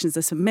sure selections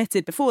are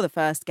submitted before the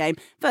first game.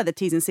 Further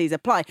T's and C's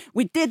apply.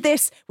 We did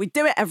this. We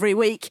do it every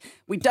week.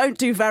 We don't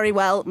do very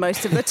well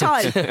most of the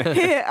time.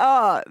 Here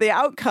are the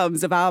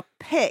outcomes of our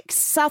picks.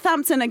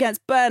 Southampton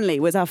against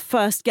Burnley was our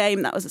first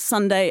game. That was a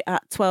Sunday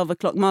at 12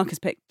 o'clock. Marcus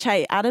picked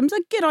Che Adams.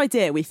 A good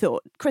idea, we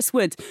thought. Chris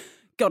Wood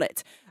got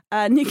it.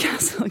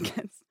 Newcastle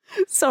against...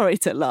 Sorry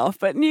to laugh,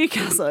 but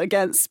Newcastle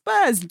against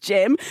Spurs,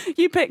 Jim.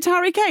 You picked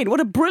Harry Kane. What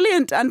a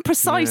brilliant and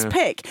precise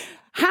pick.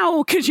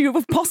 How could you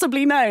have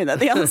possibly known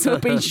that the answer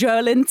would be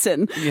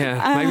Joelinton?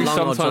 Yeah, maybe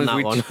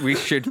sometimes we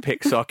should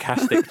pick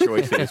sarcastic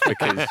choices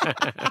because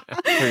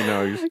who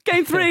knows?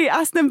 Game 3,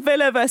 Aston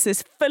Villa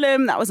versus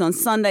Fulham. That was on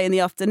Sunday in the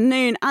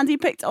afternoon. Andy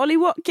picked Ollie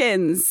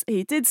Watkins.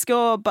 He did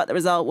score, but the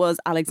result was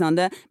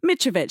Alexander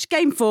Mitrovic.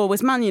 Game 4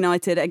 was Man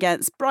United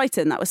against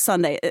Brighton. That was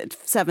Sunday at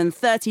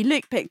 7:30.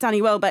 Luke picked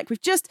Danny Welbeck.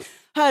 We've just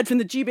heard from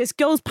the dubious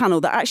goals panel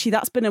that actually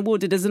that's been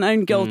awarded as an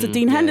own goal to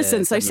Dean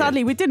Henderson. So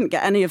sadly, we didn't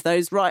get any of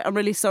those right. I'm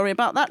really sorry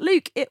about that.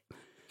 Luke, it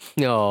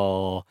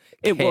was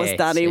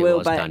Danny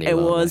Welbeck. It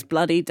was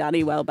bloody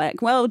Danny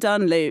Welbeck. Well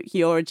done, Luke.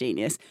 You're a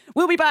genius.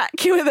 We'll be back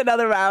with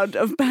another round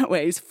of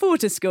Betway's 4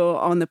 to Score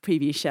on the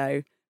preview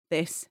show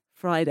this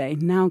Friday.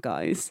 Now,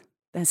 guys,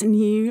 there's a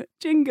new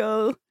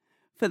jingle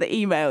for the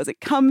emails. It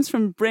comes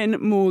from Bryn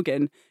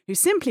Morgan, who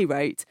simply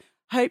wrote,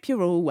 "Hope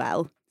you're all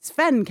well.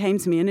 Sven came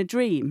to me in a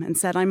dream and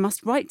said I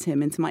must write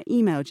him into my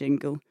email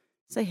jingle.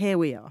 So here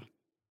we are."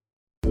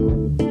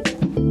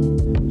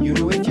 You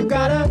know if you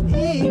got an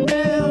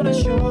email to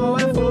show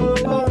and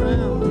football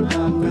round,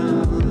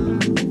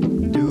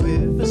 do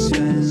it for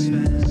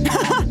Sven.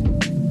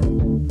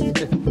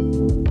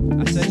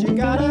 I said you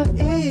got an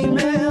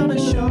email to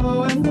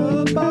show and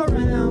football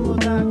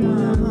round,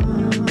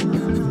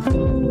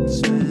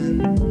 Sven.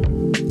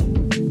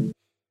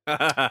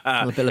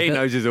 He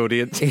knows his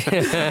audience. It's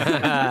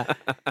a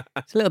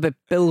little bit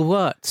Bill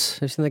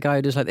Wirtz. I've seen the guy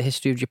who does like the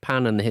history of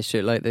Japan and the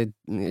history, like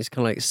it's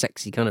kind of like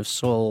sexy kind of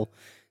soul,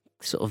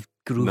 sort of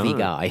groovy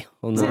guy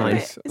online.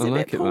 Is it a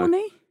bit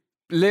porny?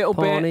 Little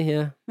porny, bit.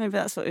 yeah. Maybe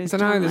that's what it is. I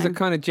don't know. There's a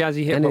kind of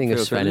jazzy hip hop Anything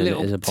feel of to it. Sven A in it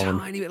little is a porn.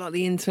 tiny bit like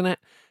the internet.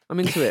 I'm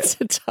into it. It's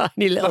a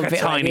tiny little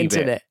bit like the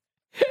internet.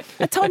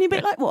 A tiny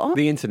bit like what?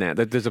 The internet.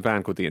 There's a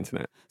band called The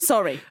Internet.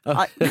 Sorry.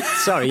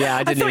 Sorry, yeah,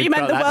 I didn't I thought you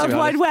meant the World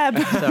Wide Web.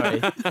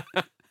 Sorry.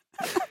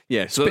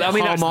 Yeah, so I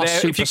mean,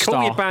 if you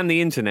call your band The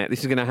Internet,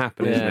 this is going to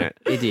happen, isn't it?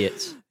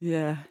 Idiots.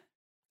 Yeah.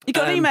 You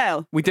got an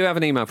email? We do have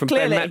an email from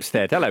Clearly. Ben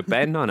Mepstead. Hello,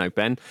 Ben. I know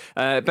Ben.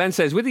 Ben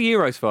says, with the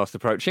Euros fast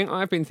approaching,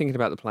 I've been thinking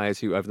about the players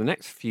who, over the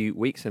next few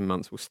weeks and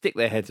months, will stick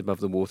their heads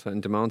above the water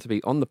and demand to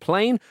be on the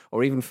plane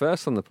or even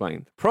first on the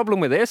plane. The problem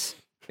with this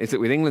is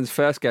that with England's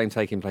first game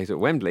taking place at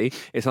Wembley,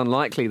 it's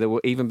unlikely there will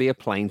even be a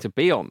plane to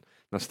be on.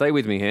 Now, stay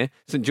with me here.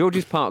 St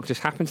George's Park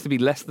just happens to be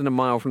less than a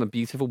mile from the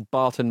beautiful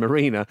Barton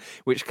Marina,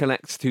 which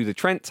connects to the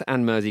Trent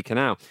and Mersey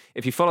Canal.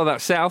 If you follow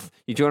that south,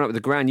 you join up with the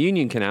Grand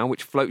Union Canal,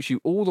 which floats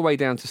you all the way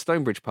down to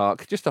Stonebridge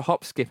Park, just a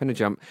hop, skip and a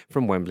jump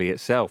from Wembley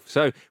itself.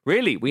 So,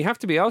 really, we have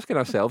to be asking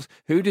ourselves,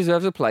 who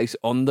deserves a place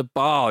on the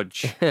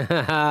barge? Good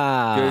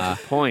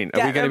point.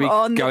 Are we going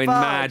to be going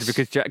mad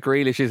because Jack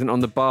Grealish isn't on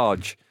the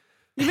barge?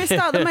 You missed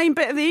out the main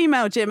bit of the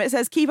email, Jim. It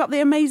says, keep up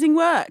the amazing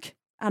work.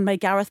 And may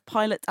Gareth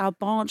pilot our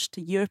barge to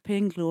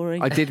European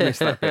glory. I did miss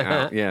that bit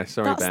out. Yeah,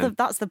 sorry, Ben.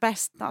 That's the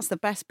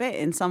best bit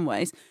in some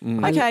ways.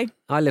 Mm. Okay.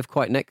 I live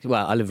quite next.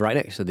 Well, I live right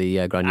next to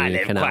the Grand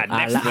Union Canal.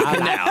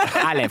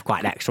 I live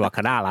quite next to a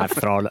canal. I've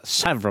thrown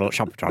several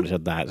shopping trolleys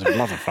in there. It's a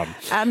lot of fun.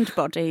 And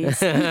bodies.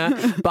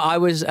 But I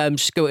was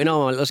scooting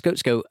on my little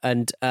scoot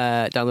and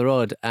down the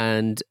road,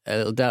 and a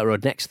little dirt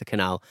road next to the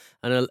canal,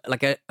 and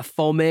a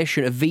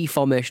formation, a V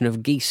formation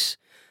of geese.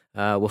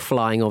 Were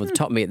flying over the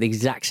top of me at the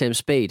exact same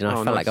speed, and I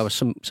felt like I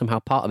was somehow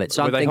part of it.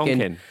 So Were I'm they thinking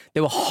honking?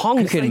 They were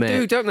honking, They mate.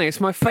 do, don't they? It's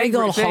my favourite Big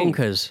old thing.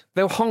 honkers.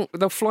 They'll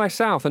fly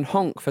south and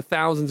honk for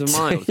thousands of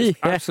miles. It's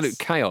absolute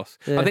chaos.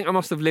 Yeah. I think I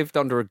must have lived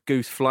under a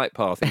goose flight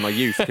path in my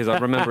youth because I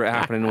remember it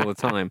happening all the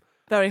time.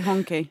 Very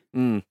honky.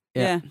 Mm.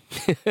 Yeah.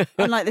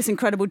 Unlike this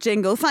incredible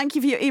jingle. Thank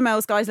you for your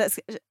emails, guys.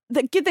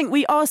 The good thing,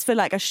 we asked for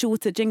like a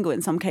shorter jingle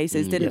in some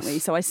cases, didn't we?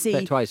 So I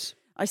see twice.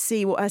 I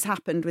see what has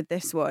happened with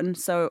this one.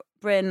 So,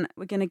 Bryn,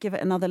 we're going to give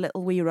it another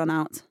little wee run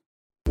out.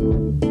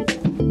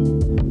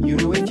 You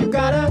know, if you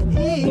got an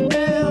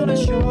email to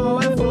show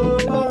at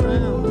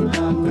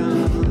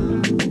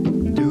footballramble.com,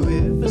 do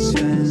it for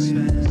Sven.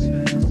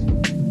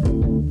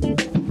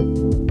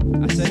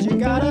 I said you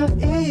got an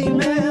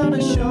email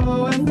to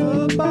show at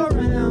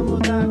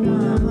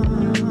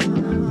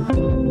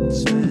footballramble.com,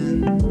 Sven.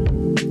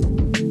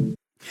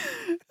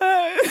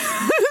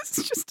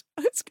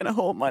 It's going to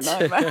haunt my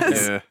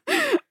nightmares.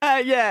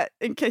 Yeah,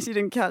 in case you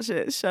didn't catch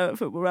it, show at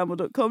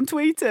footballramble.com.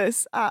 Tweet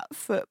us at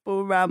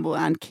footballramble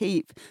and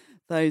keep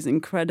those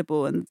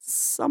incredible and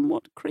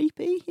somewhat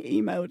creepy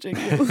email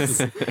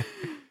jingles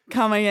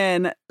coming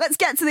in. Let's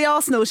get to the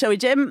Arsenal, shall we,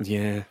 Jim?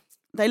 Yeah.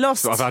 They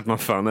lost. So I've had my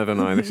fun,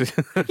 haven't I?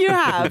 You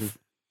have,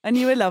 and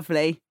you were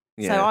lovely.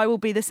 Yeah. So I will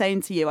be the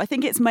same to you. I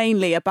think it's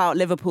mainly about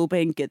Liverpool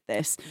being good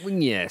this.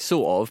 Yeah,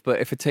 sort of.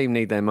 But if a team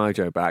need their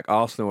mojo back,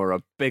 Arsenal are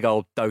a big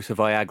old dose of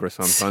Viagra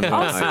sometimes, aren't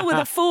Arsenal were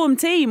the form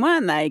team,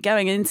 weren't they,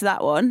 going into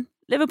that one?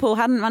 Liverpool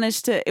hadn't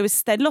managed to.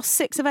 They'd lost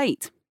 6 of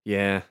 8. they?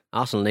 Yeah.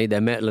 Arsenal need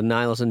their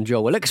Maitland-Niles and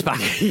Joe Willox back.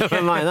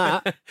 Never mind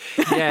that.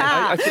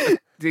 Yeah.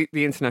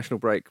 The international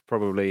break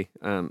probably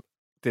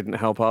didn't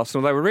help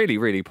Arsenal. They were really,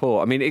 really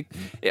poor. I mean,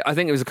 I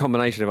think it was a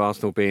combination of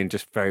Arsenal being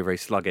just very, very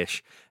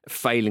sluggish,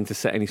 failing to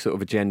set any sort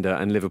of agenda,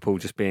 and Liverpool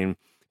just being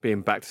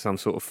back to some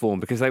sort of form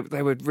because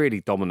they were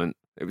really dominant.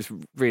 It was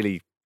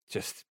really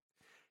just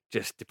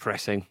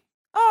depressing.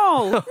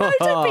 Oh, no,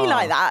 don't be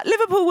like that.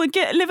 Liverpool were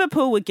good.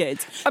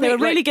 They were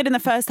really good in the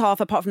first half,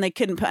 apart from they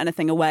couldn't put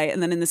anything away.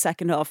 And then in the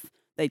second half,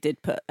 they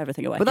did put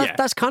everything away. But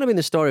that's kind of been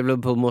the story of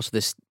Liverpool most of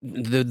this,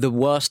 the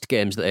worst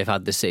games that they've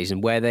had this season,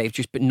 where they've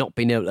just not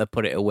been able to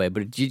put it away.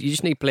 But you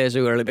just need players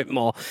who are a little bit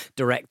more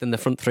direct than the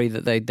front three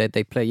that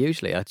they play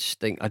usually. I just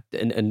think,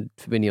 and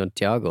Fabinho and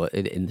Thiago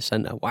in the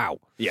centre, wow.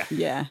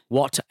 Yeah.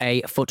 What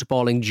a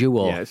footballing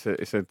duo. Yeah,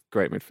 it's a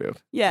great midfield.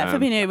 Yeah,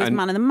 Fabinho was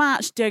man of the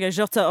match. Diogo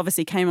Jota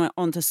obviously came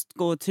on to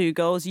score 2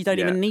 goals. You don't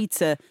even need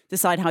to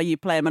decide how you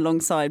play him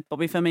alongside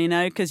Bobby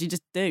Firmino because you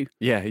just do.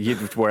 Yeah,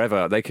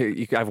 wherever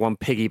you could have one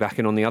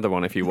piggybacking on the other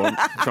one if you want,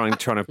 trying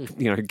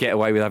to get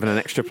away with having an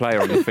extra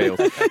player on the field.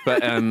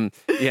 But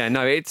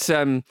it's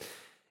when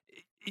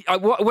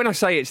I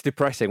say it's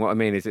depressing, what I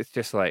mean is it's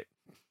just like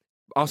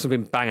Arsenal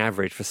have been bang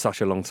average for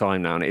such a long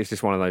time now, and it's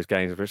just one of those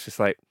games where it's just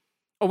like.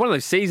 Or one of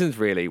those seasons,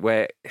 really,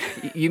 where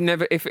you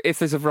never, if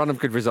there's a run of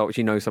good results,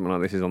 you know something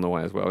like this is on the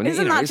way as well. And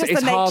Isn't that just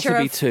it's the hard nature to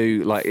be of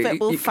too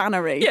football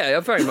fannery? Yeah,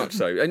 very much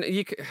so. And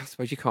I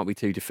suppose you can't be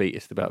too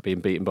defeatist about being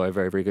beaten by a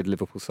very, very good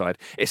Liverpool side.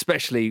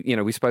 Especially,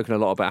 we've spoken a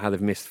lot about how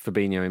they've missed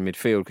Fabinho in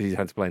midfield because he's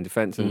had to play in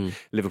defence, and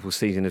Liverpool's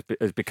season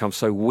has become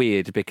so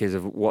weird because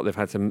of what they've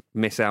had to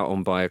miss out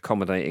on by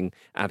accommodating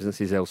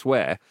absences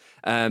elsewhere.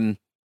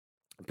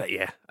 But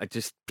yeah,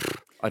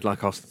 I'd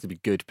like Arsenal to be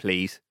good,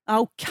 please.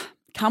 Oh.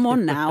 Come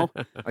on now.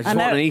 I just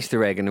want an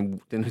Easter egg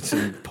and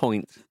some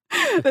points.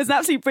 There's an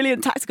absolutely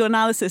brilliant tactical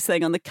analysis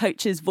thing on the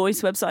Coach's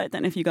Voice website. I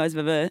don't know if you guys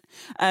have ever,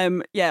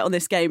 on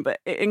this game,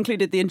 but it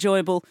included the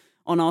enjoyable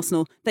on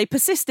Arsenal. They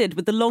persisted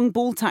with the long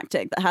ball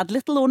tactic that had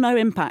little or no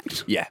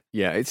impact. Yeah.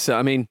 It's, there's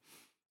a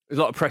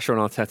lot of pressure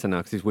on Arteta now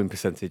because his win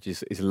percentage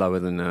is lower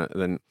than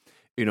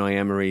Unai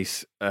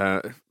Emery's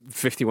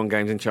 51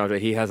 games in charge.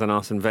 He has an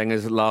Arsene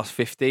Wenger's last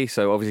 50,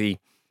 so obviously.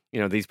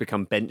 These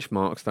become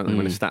benchmarks, don't they?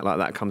 When a stat like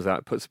that comes out,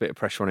 it puts a bit of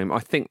pressure on him. I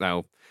think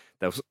they'll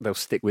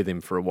stick with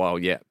him for a while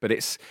yet. But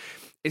it's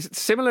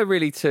similar,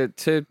 really, to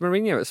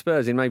Mourinho at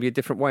Spurs in maybe a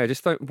different way. I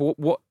just don't.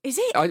 What is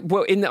it?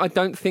 I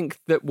don't think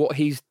that what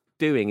he's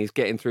doing is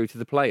getting through to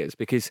the players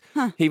because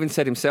he even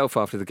said himself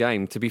after the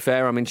game. To be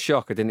fair, I'm in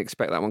shock. I didn't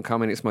expect that one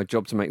coming. It's my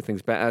job to make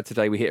things better.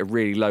 Today we hit a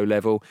really low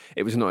level.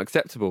 It was not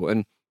acceptable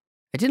and.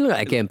 It didn't look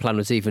like a game plan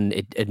was even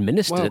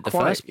administered at the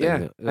first.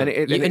 Yeah,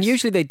 and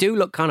usually they do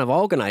look kind of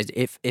organised,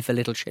 if a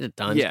little shit at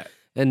times. Yeah,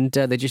 and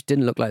they just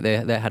didn't look like they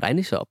had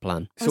any sort of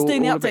plan. I was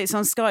doing the updates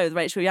on Sky with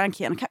Rachel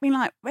Yankee, and I kept being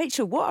like,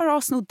 "Rachel, what are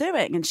Arsenal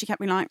doing?" And she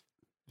kept being like,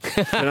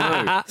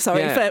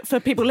 Sorry, for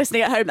people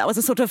listening at home, that was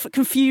a sort of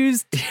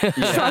confused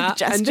shrug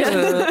gesture.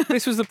 And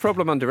this was the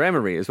problem under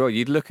Emery as well.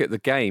 You'd look at the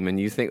game and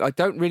you think, I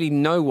don't really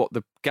know what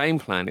the game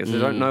plan is. I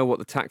don't know what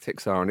the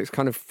tactics are. And it's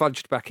kind of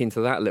fudged back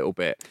into that a little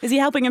bit. Is he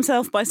helping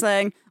himself by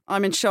saying,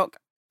 I'm in shock,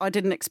 I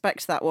didn't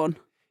expect that one?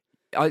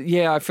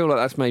 I feel like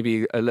that's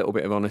maybe a little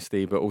bit of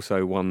honesty, but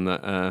also one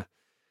that...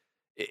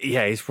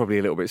 it's probably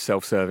a little bit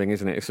self-serving,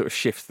 isn't it? It sort of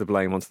shifts the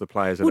blame onto the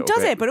players a little bit.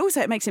 Well, does it? But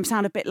also it makes him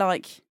sound a bit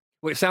like...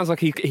 Well, it sounds like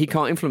he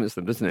can't influence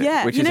them, doesn't it?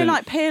 Yeah,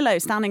 like Pirlo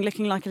standing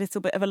looking like a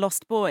little bit of a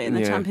lost boy in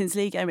the Champions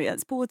League game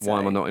against Porto. Why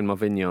am I not in my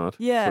vineyard?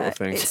 Yeah, sort of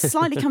thing. It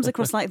slightly comes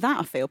across like that,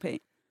 I feel,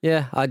 Pete.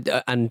 Yeah,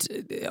 and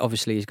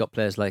obviously he's got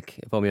players like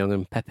Aubameyang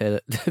and Pepe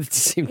that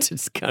seem to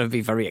kind of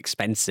be very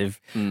expensive.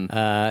 And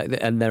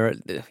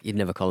you'd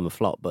never call them a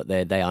flop, but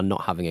they are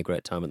not having a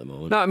great time at the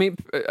moment. No, I mean,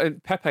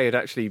 Pepe had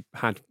actually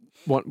had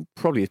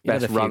probably his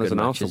best run as an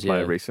Arsenal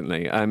player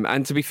recently.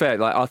 And to be fair,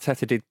 like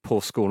Arteta did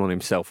pour scorn on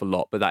himself a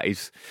lot, but that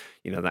is,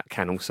 that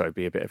can also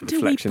be a bit of a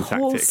deflection tactic.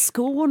 Do we pour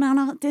scorn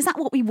on is that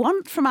what we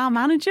want from our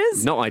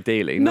managers? Not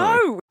ideally,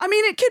 no. I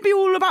mean, it could be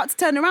all about to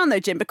turn around though,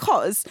 Jim,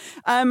 because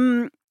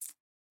Shkodran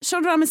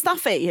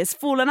Mustafi has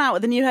fallen out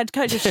with the new head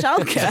coach of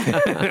Schalke.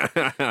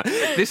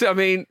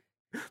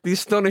 The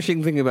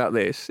astonishing thing about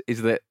this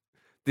is that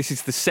this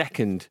is the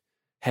second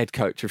head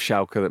coach of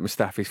Schalke that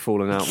Mustafi's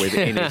fallen out with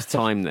in his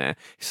time there.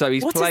 So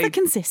he's What is the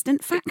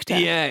consistent factor?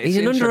 Yeah, he's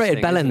an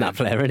underrated bellend, that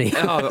player, isn't he?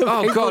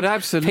 Oh God,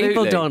 absolutely.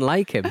 People don't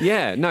like him.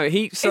 Yeah, no,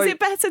 Is it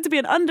better to be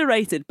an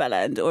underrated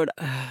bellend or an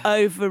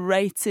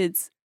overrated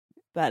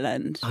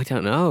bellend? I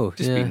don't know.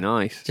 Just be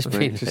nice. Just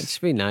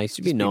be nice.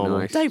 Just be normal.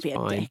 Nice. Don't be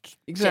a dick.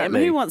 Exactly.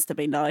 Jim, who wants to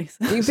be nice?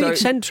 You can be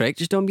eccentric,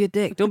 just don't be a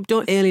dick.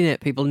 Don't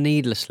alienate people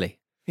needlessly.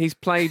 He's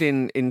played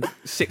in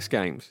 6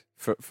 games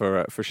for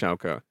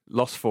Schalke,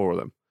 lost 4 of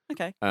them.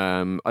 Okay.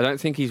 I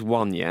don't think he's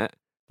won yet.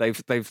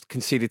 They've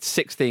conceded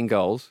 16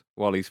 goals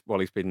while he's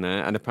been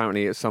there, and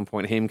apparently at some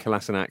point him,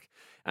 Kolasinac,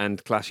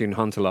 and Klaas-Jan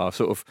Huntelaar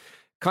sort of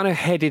kind of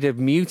headed a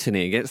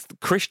mutiny against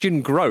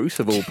Christian Gross,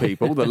 of all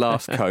people, the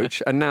last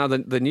coach, and now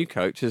the new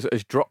coach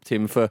has dropped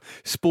him for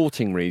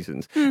sporting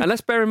reasons. And let's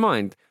bear in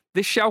mind,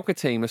 this Schalke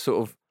team are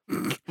sort of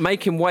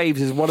making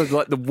waves as one of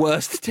like the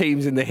worst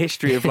teams in the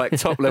history of like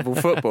top level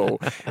football,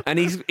 and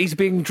he's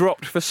being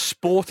dropped for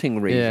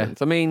sporting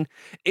reasons. I mean,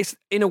 it's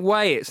in a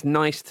way it's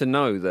nice to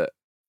know that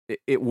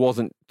it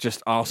wasn't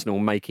just Arsenal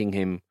making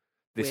him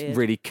this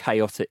really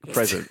chaotic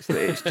presence. That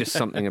it's just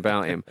something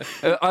about him.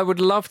 I would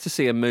love to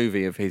see a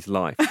movie of his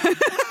life.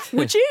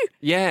 Would you?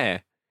 Yeah,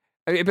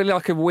 it'd be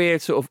like a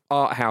weird sort of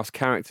art house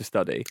character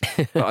study,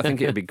 but I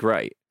think it'd be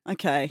great.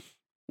 Okay.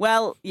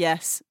 Well,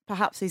 yes,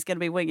 perhaps he's going to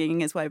be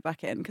winging his way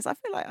back in because I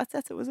feel like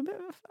Arteta was a bit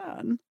of a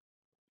fan.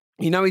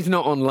 He's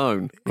not on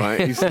loan, right?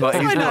 He's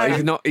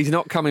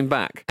not coming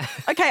back.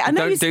 Okay, I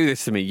know. Don't do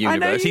this to me,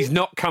 universe. He's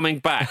not coming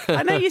back.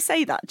 I know you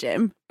say that,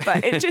 Jim,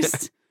 but it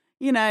just,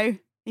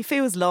 he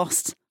feels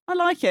lost. I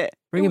like it.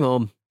 Bring him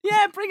home.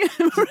 Yeah, bring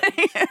him.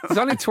 He's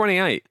only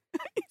 28.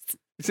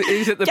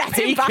 He's at the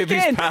peak of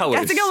his powers.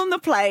 Getting on the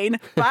plane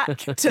back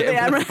to the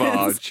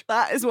Emirates.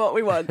 That is what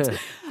we want.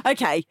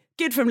 Okay,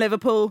 good from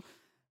Liverpool.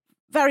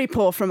 Very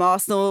poor from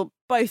Arsenal,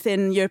 both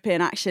in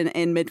European action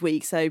in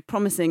midweek. So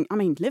promising. I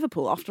mean,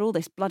 Liverpool, after all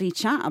this bloody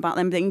chat about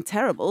them being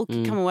terrible,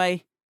 could come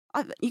away.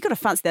 You've got to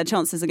fancy their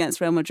chances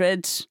against Real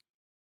Madrid.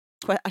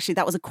 Actually,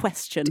 that was a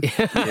question. You've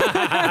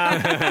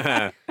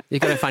got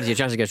to fancy your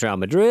chances against Real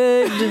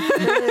Madrid.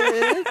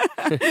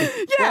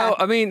 Well,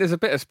 I mean, there's a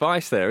bit of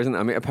spice there, isn't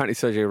there? I mean, apparently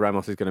Sergio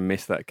Ramos is going to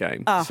miss that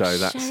game. Oh, so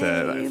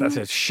that's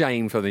a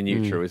shame for the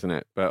neutral, isn't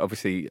it? But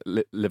obviously,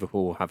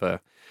 Liverpool will have a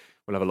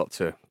lot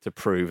to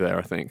prove there.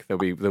 I think they'll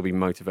be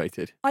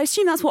motivated. I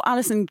assume that's what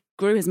Alisson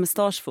grew his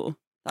moustache for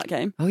that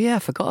game. Oh yeah, I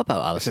forgot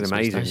about Alisson. It's an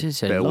amazing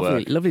It's a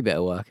lovely bit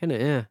of work, isn't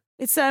it? Yeah.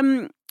 It's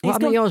What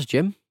about yours,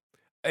 Jim?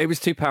 It was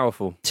too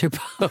powerful. Too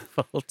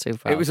powerful.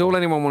 It was all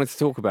anyone wanted to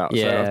talk about.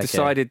 Yeah, so I've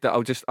decided that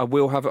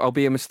I'll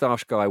be a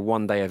moustache guy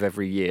one day of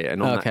every year,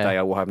 and on that day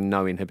I will have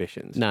no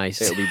inhibitions.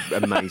 Nice. It'll be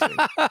amazing.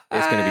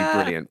 It's going to be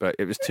brilliant, but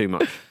it was too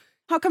much.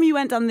 How come you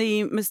went down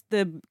the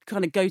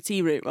kind of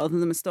goatee route rather than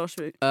the moustache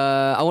route?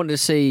 I wanted to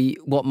see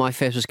what my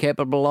face was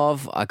capable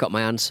of. I got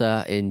my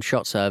answer in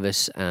short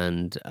service,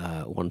 and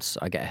once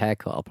I get a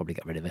haircut, I'll probably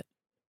get rid of it.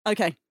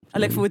 Okay, I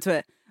look forward to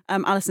it.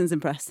 Alisson's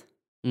impressed.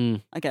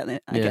 I get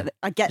it.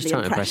 I get the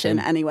impression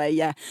anyway.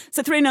 Yeah.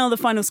 So 3-0 the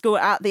final score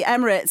at the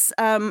Emirates.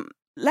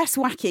 Less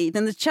wacky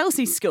than the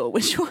Chelsea score,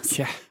 which was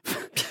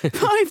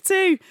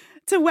 5-2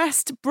 to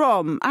West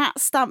Brom at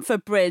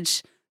Stamford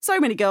Bridge. So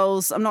many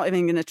goals. I'm not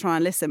even going to try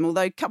and list them,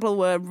 although a couple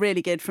were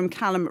really good from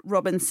Callum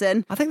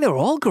Robinson. I think they were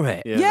all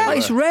great. Yeah.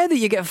 It's rare that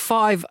you get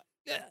 5.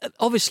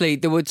 Obviously,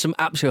 there were some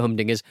absolute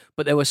humdingers,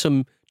 but there were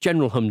some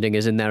general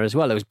humdingers in there as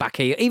well. There was back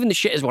heel. Even the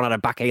shittest one had a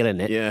back heel in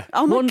it. Yeah.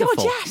 Oh my Wonderful.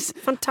 God, yes.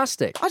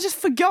 Fantastic. I just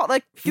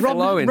forgot.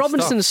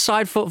 Robinson's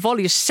side foot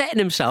volley is setting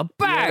himself.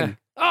 Bang! Yeah.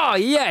 Oh,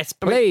 yes,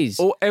 please.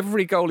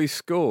 Every goal he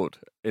scored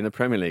in the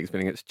Premier League has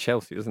been against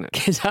Chelsea, isn't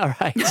it? Is that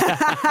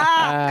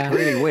right?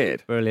 Really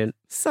weird. Brilliant.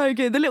 So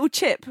good. The little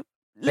chip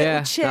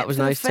little chip that was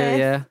for the nice too. fifth.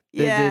 Yeah,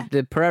 Yeah.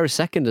 The Pereira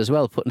second as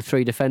well, putting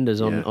 3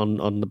 defenders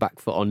on the back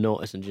foot on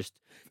notice and just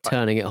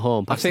turning it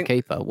home past the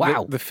keeper.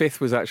 Wow, The fifth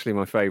was actually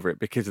my favourite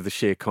because of the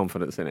sheer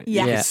confidence in it.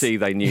 Yes. You could see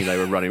they knew they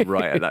were running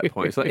right at that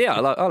point. It's like, yeah,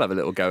 I'll have a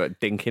little go at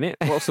dinking it.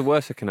 What's the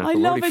worst that can happen? I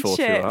We're love already a 4-2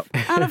 chip. up.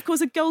 And of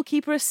course, a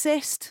goalkeeper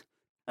assist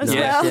as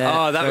Yes.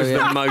 well. Oh, that was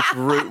the most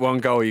Route 1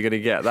 goal you're going to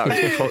get. That was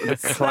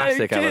the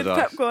classic so good.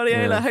 Allardyce. Pep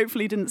Guardiola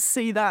hopefully didn't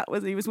see that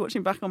as he was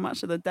watching back on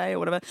Match of the Day or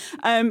whatever.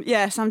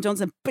 Sam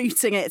Johnson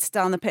booting it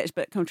down the pitch,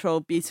 but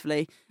controlled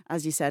beautifully.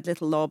 As you said,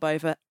 little lob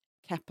over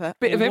Kepa.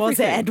 Bit of Or was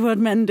it everything. Edward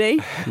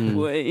Mendy?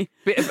 Wee.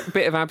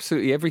 Bit of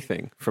absolutely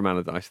everything from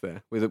Allardyce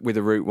there, with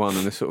a Route 1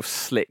 and the sort of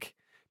slick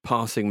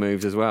passing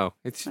moves as well.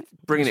 It's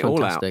bringing it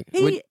all out.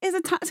 He is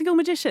a tactical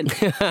magician.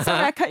 Sorry,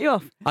 I cut you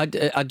off. I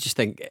just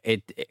think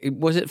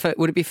would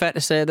it be fair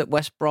to say that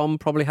West Brom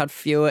probably had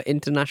fewer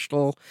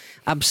international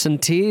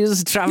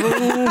absentees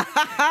travelling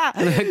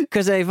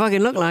because they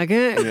fucking look like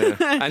it.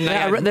 Yeah.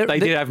 And they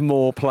did have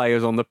more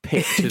players on the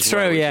pitch as True,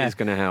 well, which yeah. is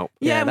going to help.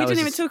 Yeah, we didn't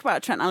even talk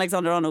about Trent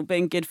Alexander-Arnold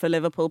being good for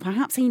Liverpool.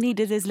 Perhaps he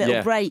needed his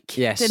little break,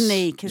 didn't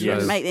he? Because he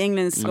didn't make the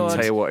England squad.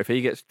 Tell you what, if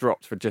he gets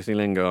dropped for Jesse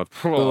Lingard,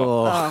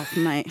 Oh,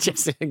 mate.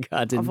 Jesse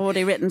Lingard. I've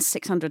already written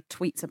 600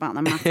 tweets about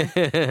the matter.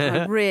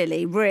 I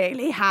really,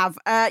 really have.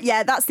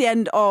 That's the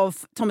end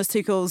of Thomas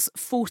Tuchel's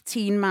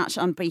 14-match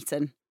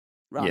unbeaten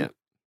run. Yeah,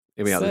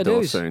 he'll be out the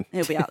door soon.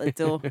 He'll be out the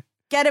door.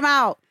 Get him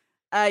out.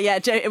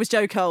 It was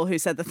Joe Cole who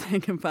said the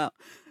thing about,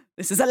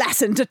 this is a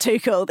lesson to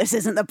Tuchel. This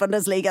isn't the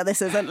Bundesliga.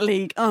 This isn't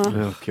League.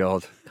 Oh,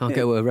 God. Can't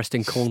go with a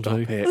resting corn. Stop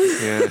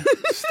it. Yeah,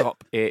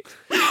 stop it.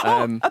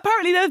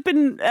 Apparently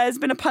there's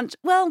been a punch.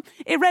 Well,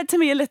 it read to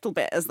me a little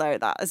bit as though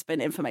that has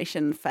been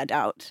information fed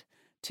out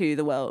to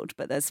the world,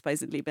 but there's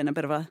supposedly been a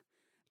bit of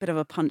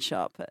a punch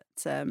up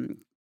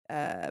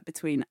at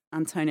between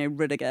Antonio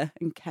Rudiger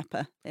and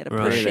Kepa. They had a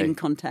pushing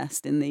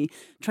contest in the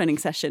training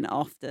session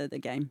after the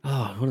game.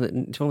 Oh, one of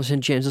the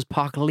St James's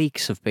Park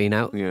leaks have been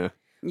out. Yeah.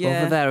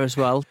 Over there as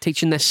well,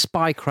 teaching their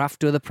spycraft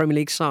to other Premier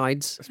League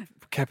sides.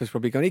 Kepa's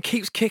probably gone, he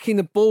keeps kicking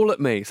the ball at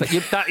me. It's like,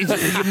 that is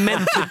what you're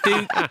meant to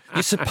do.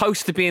 You're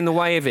supposed to be in the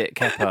way of it,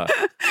 Kepa.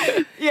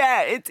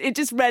 Yeah, it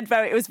just read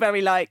it was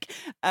very like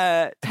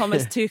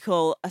Thomas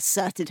Tuchel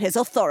asserted his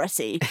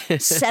authority,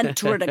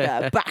 sent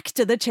Rudiger back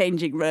to the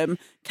changing room,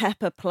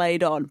 Kepa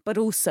played on, but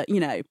also,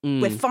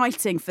 we're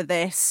fighting for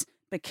this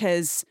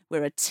because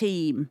we're a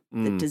team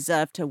that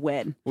deserve to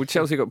win. Well,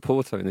 Chelsea got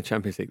Porto in the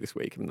Champions League this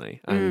week, haven't they?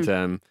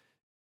 And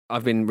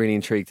I've been really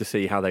intrigued to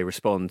see how they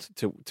respond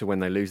to when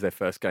they lose their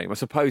first game. I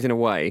suppose, in a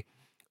way,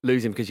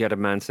 losing because you had a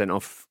man sent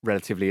off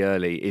relatively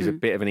early is a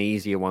bit of an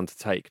easier one to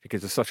take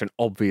because there's such an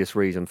obvious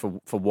reason for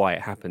why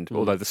it happened.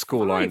 Although the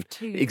scoreline,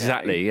 5-2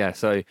 exactly, yeah.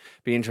 So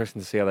be interesting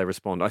to see how they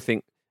respond. I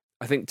think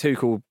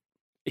Tuchel,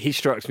 he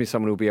strikes me as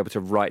someone who'll be able to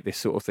write this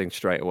sort of thing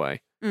straight away.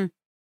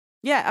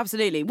 Yeah,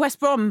 absolutely. West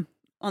Brom,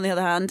 on the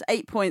other hand,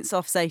 8 points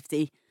off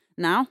safety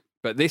now.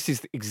 But this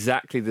is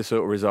exactly the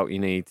sort of result you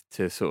need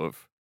to sort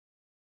of,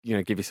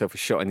 give yourself a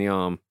shot in the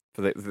arm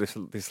for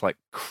this like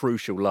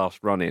crucial last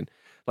run in.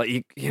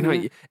 Like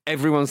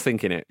everyone's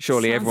thinking it.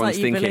 Surely Sounds everyone's like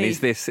you thinking,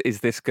 believe.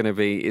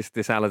 is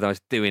this Allardyce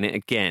doing it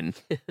again?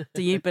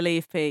 Do you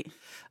believe, Pete?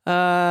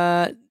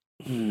 No,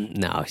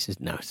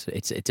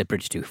 it's a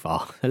bridge too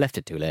far. I left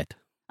it too late.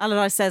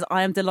 Allardyce says,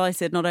 I am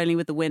delighted not only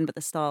with the win, but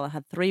the style. I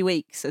had 3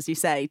 weeks, as you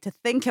say, to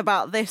think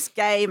about this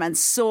game and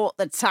sort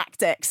the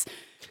tactics.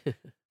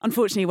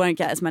 Unfortunately, you won't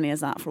get as many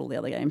as that for all the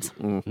other games.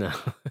 No.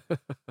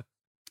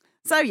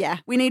 So, yeah,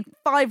 we need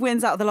 5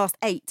 wins out of the last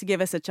 8 to give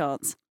us a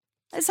chance.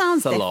 It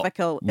sounds It's a lot.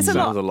 difficult. It's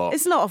Sounds a lot.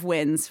 It's a lot of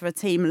wins for a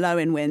team low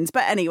in wins.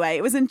 But anyway,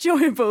 it was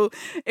enjoyable.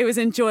 It was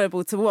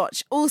enjoyable to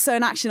watch. Also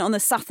in action on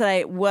the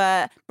Saturday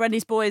were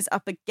Brendy's boys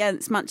up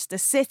against Manchester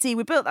City.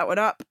 We built that one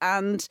up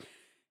and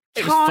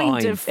It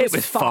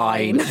was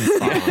fine.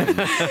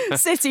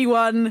 City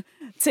won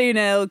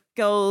 2-0,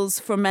 goals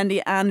from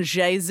Mendy and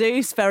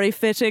Jesus. Very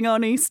fitting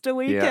on Easter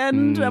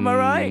weekend. Am I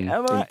right? Am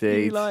I right? Do you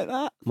Indeed. like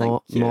that?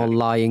 More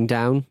lying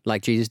down,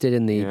 like Jesus did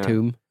in the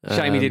tomb.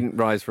 Shame he didn't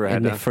rise for a in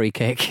header. the free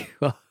kick.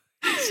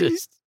 It's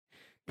just,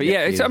 But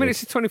yeah, it's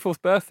his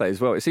 24th birthday as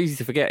well. It's easy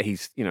to forget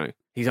he's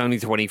only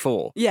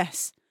 24.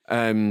 Yes.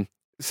 Like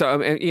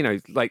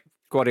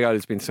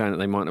Guardiola's been saying that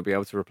they might not be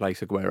able to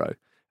replace Aguero.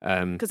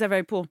 Because they're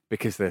very poor.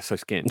 Because they're so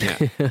skinned, yeah.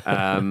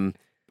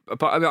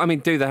 But I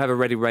mean, do they have a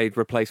ready-made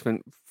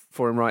replacement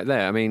for him right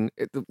there? I mean,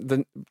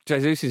 the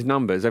Jesus'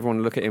 numbers,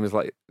 everyone looks at him as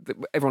like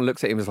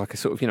a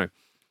sort of,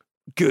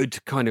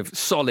 good kind of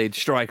solid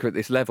striker at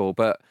this level.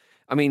 But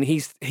I mean,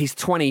 he's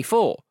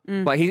 24.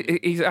 Like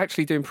he's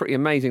actually doing pretty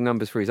amazing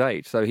numbers for his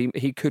age. So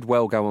he could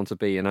well go on to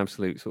be an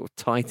absolute sort of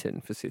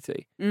titan for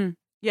City.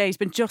 Yeah, he's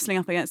been jostling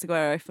up against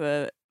Aguero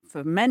for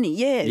many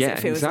years. Yeah, it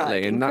feels exactly,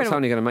 like. and that's Incredible.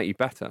 only going to make you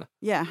better.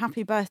 Yeah,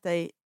 happy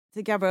birthday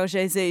to Gabriel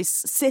Jesus.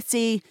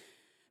 City,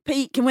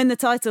 Pete can win the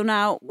title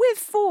now with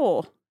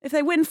 4. If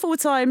they win 4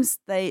 times,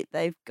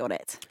 they've got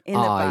it in the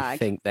bag.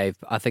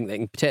 I think they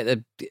can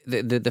take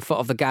the foot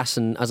off the gas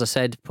and, as I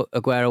said, put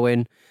Aguero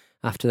in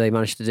after they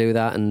managed to do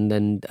that, and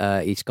then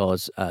he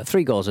scores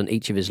 3 goals in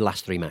each of his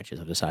last 3 matches,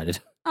 I've decided.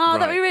 Oh,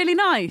 that'd be really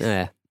nice.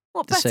 Yeah.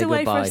 What To say better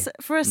way goodbye.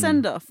 for a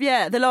send-off?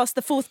 Yeah, the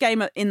 4th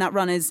game in that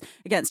run is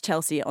against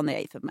Chelsea on the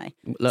 8th of May.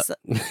 Look,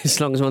 as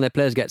long as one of their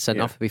players gets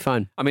sent off, it'll be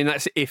fine. I mean,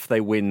 that's if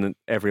they win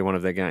every one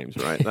of their games,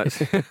 right?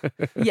 That's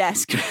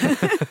Yes,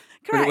 correct.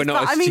 We're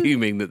not but, I mean,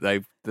 assuming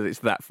that it's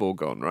that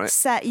foregone, right?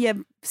 set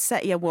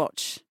your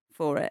watch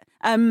for it.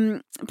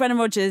 Brendan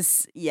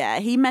Rodgers,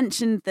 he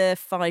mentioned the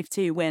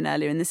 5-2 win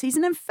earlier in the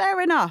season, and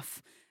fair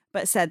enough,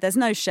 but said there's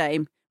no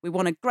shame. We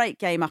won a great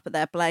game up at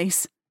their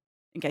place,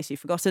 in case you've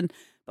forgotten,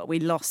 but we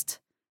lost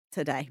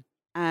today.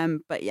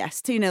 But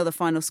yes, 2-0 the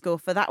final score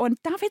for that one.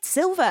 David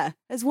Silva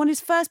has won his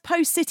first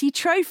post-City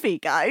trophy,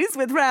 guys,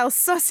 with Real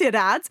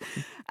Sociedad.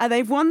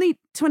 They've won the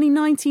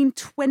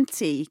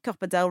 2019-20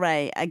 Copa del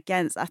Rey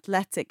against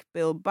Athletic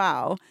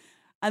Bilbao.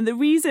 And the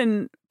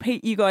reason,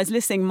 Pete, you guys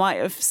listening might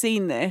have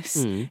seen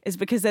this is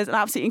because there's an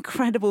absolutely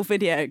incredible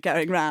video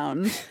going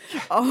round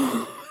of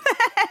the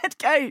head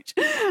coach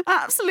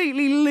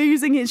absolutely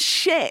losing his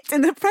shit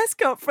in the press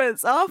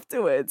conference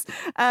afterwards.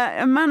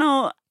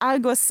 Emmanuel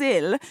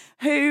Alguacil,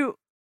 who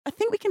I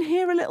think we can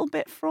hear a little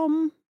bit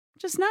from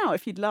just now,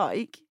 if you'd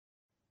like.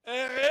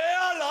 I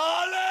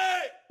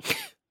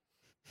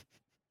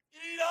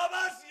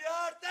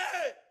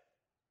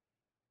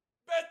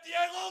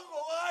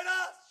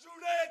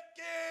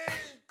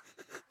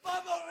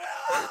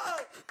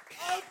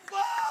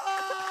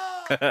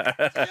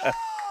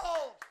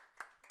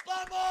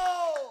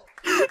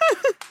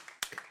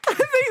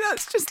think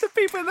that's just the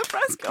people in the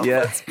press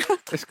conference. Yeah,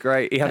 it's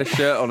great. He had a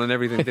shirt on and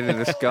everything, didn't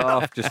he? The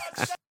scarf, just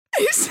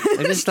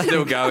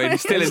still going,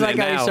 still in there how he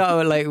now. sort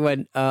of like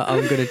went,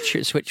 I'm going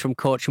to switch from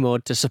coach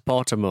mode to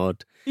supporter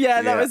mode.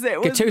 Yeah, that was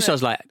it.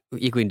 Gattuso's like,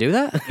 you can do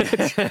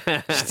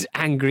that? Just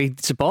angry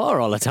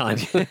supporter all the time.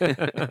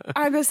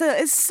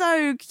 It's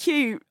so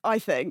cute, I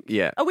think.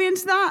 Yeah. Are we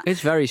into that?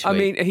 It's very sweet. I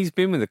mean, he's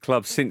been with the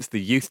club since the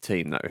youth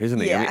team, though, isn't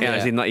he? Yeah. I mean,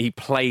 as in, like, he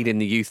played in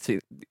the youth team.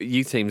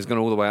 Youth team has gone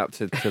all the way up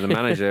to the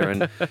manager,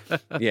 and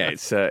yeah,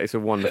 it's a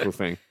wonderful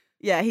thing.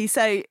 Yeah, he's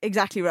so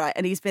exactly right,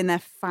 and he's been their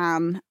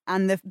fan.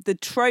 And the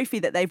trophy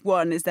that they've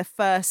won is their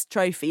first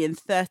trophy in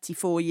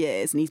 34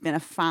 years, and he's been a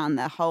fan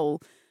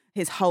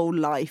his whole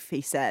life,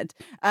 he said.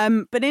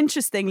 But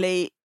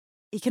interestingly,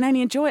 he can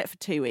only enjoy it for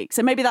 2 weeks,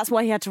 so maybe that's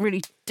why he had to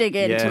really dig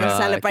into the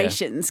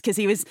celebrations,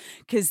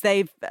 because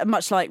they've,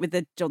 much like with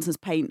the Johnson's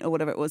Paint or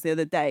whatever it was the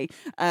other day,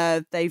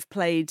 they've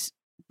played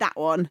that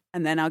one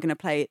and they're now going to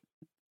play it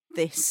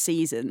this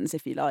season's,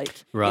 if you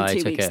like, in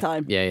 2 weeks'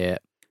 time. Yeah.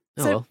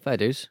 Oh, So- well, fair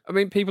dues. I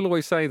mean, people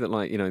always say that,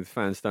 like, the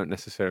fans don't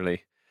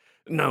necessarily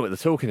know what they're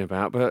talking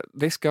about, but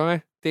this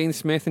guy, Dean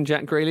Smith and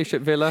Jack Grealish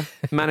at Villa,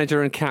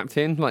 manager and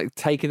captain, like,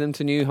 taking them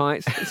to new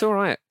heights. It's all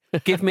right.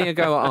 Give me a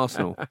go at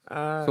Arsenal.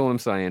 That's all I'm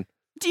saying.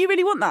 Do you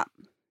really want that?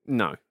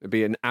 No, it'd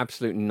be an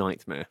absolute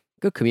nightmare.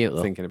 Good commute,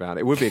 though. Thinking about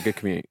it. It would be a good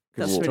commute.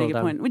 That's a really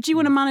good point. Would you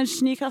want to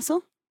manage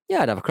Newcastle?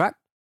 Yeah, I'd have a crack.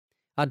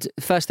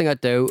 First thing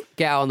I'd do,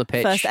 get out on the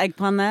pitch. First egg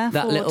plan there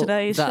that for little,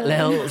 today's that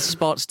show. little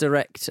Sports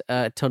Direct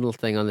tunnel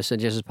thing on the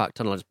St James's Park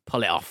tunnel. I'd just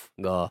pull it off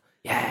and go,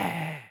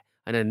 yeah.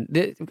 And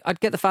then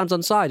I'd get the fans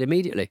on side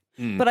immediately.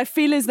 But I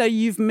feel as though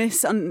you've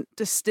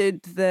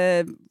misunderstood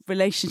the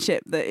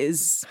relationship that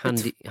is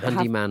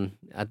Handyman.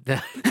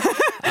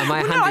 Am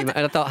I a handyman?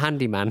 I thought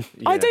handyman.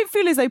 I don't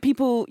feel as though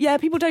people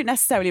don't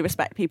necessarily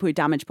respect people who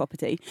damage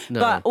property. No.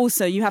 But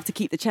also you have to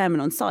keep the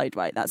chairman on side,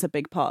 right? That's a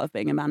big part of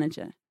being a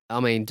manager. I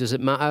mean, does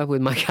it matter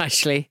with Mike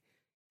Ashley?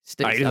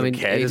 He doesn't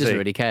care, he does doesn't he?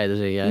 really care, does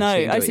he? Yeah, No, so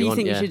you can do so what you want,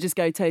 think yeah. you should just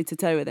go toe to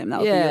toe with him?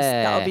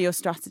 That'll be your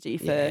strategy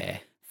for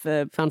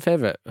fan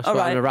favourite. That's All what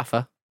right. I'm a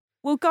Rafa.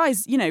 Well,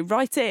 guys,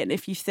 write in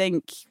if you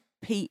think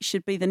Pete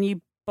should be the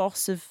new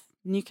boss of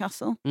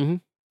Newcastle. Mm-hmm.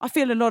 I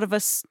feel a lot of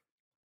us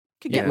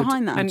could get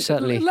behind that. And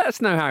certainly. let us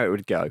know how it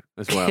would go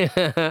as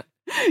well.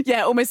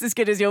 Yeah, almost as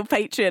good as your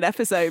Patreon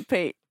episode,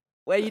 Pete,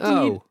 where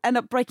you end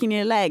up breaking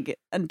your leg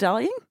and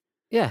dying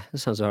Yeah, that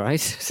sounds all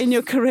right. in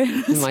your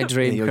career. In my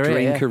dream Your career.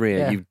 dream yeah. career,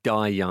 Yeah. you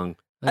die young.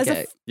 As a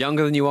Okay.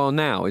 Younger than you are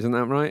now, isn't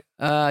that right?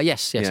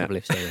 Yes, Yeah. I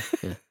believe so.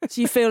 Yeah.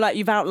 So you feel like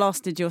you've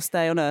outlasted your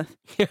stay on Earth.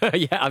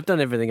 Yeah, I've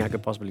done everything I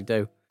could possibly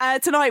do.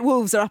 Tonight,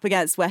 Wolves are up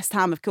against West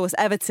Ham, of course.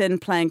 Everton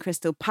playing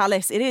Crystal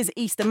Palace. It is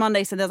Easter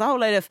Monday, so there's a whole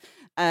load of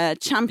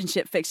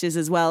championship fixtures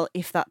as well,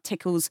 if that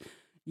tickles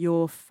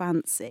your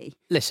fancy.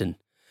 Listen,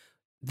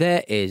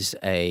 there is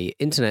a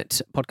internet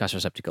podcast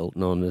receptacle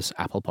known as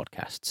Apple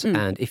Podcasts,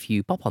 and if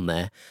you pop on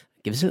there,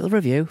 give us a little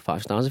review,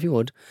 5 stars if you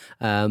would.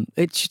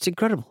 It's just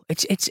incredible.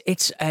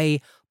 It's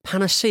a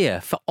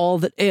panacea for all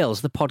that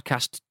ails the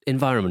podcast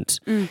environment.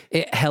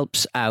 It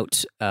helps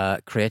out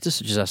creators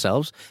such as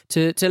ourselves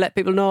to let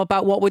people know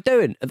about what we're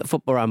doing at the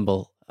Football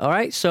Ramble. All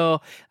right,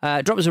 so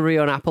drop us a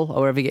review on Apple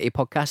or wherever you get your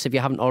podcasts if you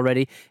haven't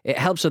already. It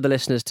helps other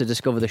listeners to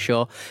discover the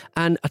show.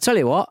 And I tell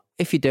you what,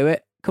 if you do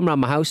it, come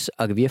round my house,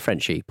 I'll give you a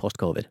Frenchie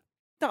post-COVID.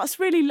 That's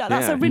a really Yeah,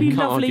 lovely you can't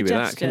gesture. argue with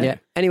that, can you? Yeah,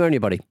 anywhere and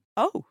your body.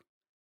 Oh.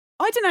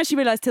 I didn't actually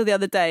realise till the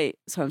other day,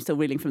 so I'm still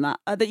reeling from that,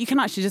 that you can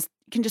actually just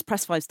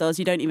press 5 stars.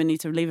 You don't even need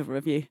to leave a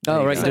review.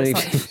 Oh, right. So you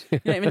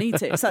don't even need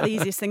to. It's like the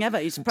easiest thing ever.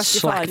 You just press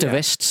your 5.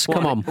 Slacktivists,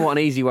 come on. What an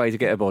easy way to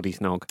get a body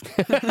snog.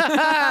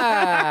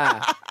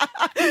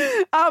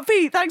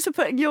 Pete, thanks for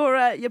putting your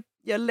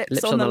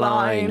lips on the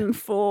line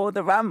for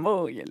the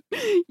ramble, you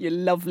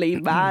lovely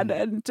man.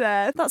 And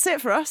that's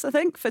it for us, I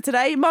think, for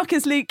today.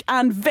 Marcus, Luke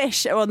and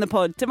Vish are on the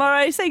pod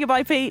tomorrow. Say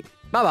goodbye, Pete.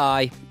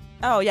 Bye-bye.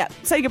 Oh, yeah.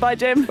 Say goodbye,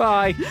 Jim.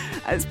 Bye.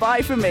 It's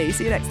bye from me.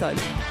 See you next time.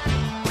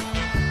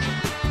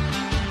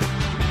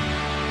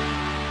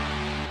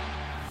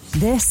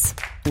 This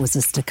was a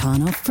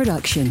Stakhanov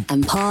production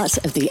and part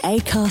of the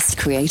Acast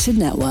Creative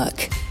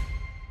Network.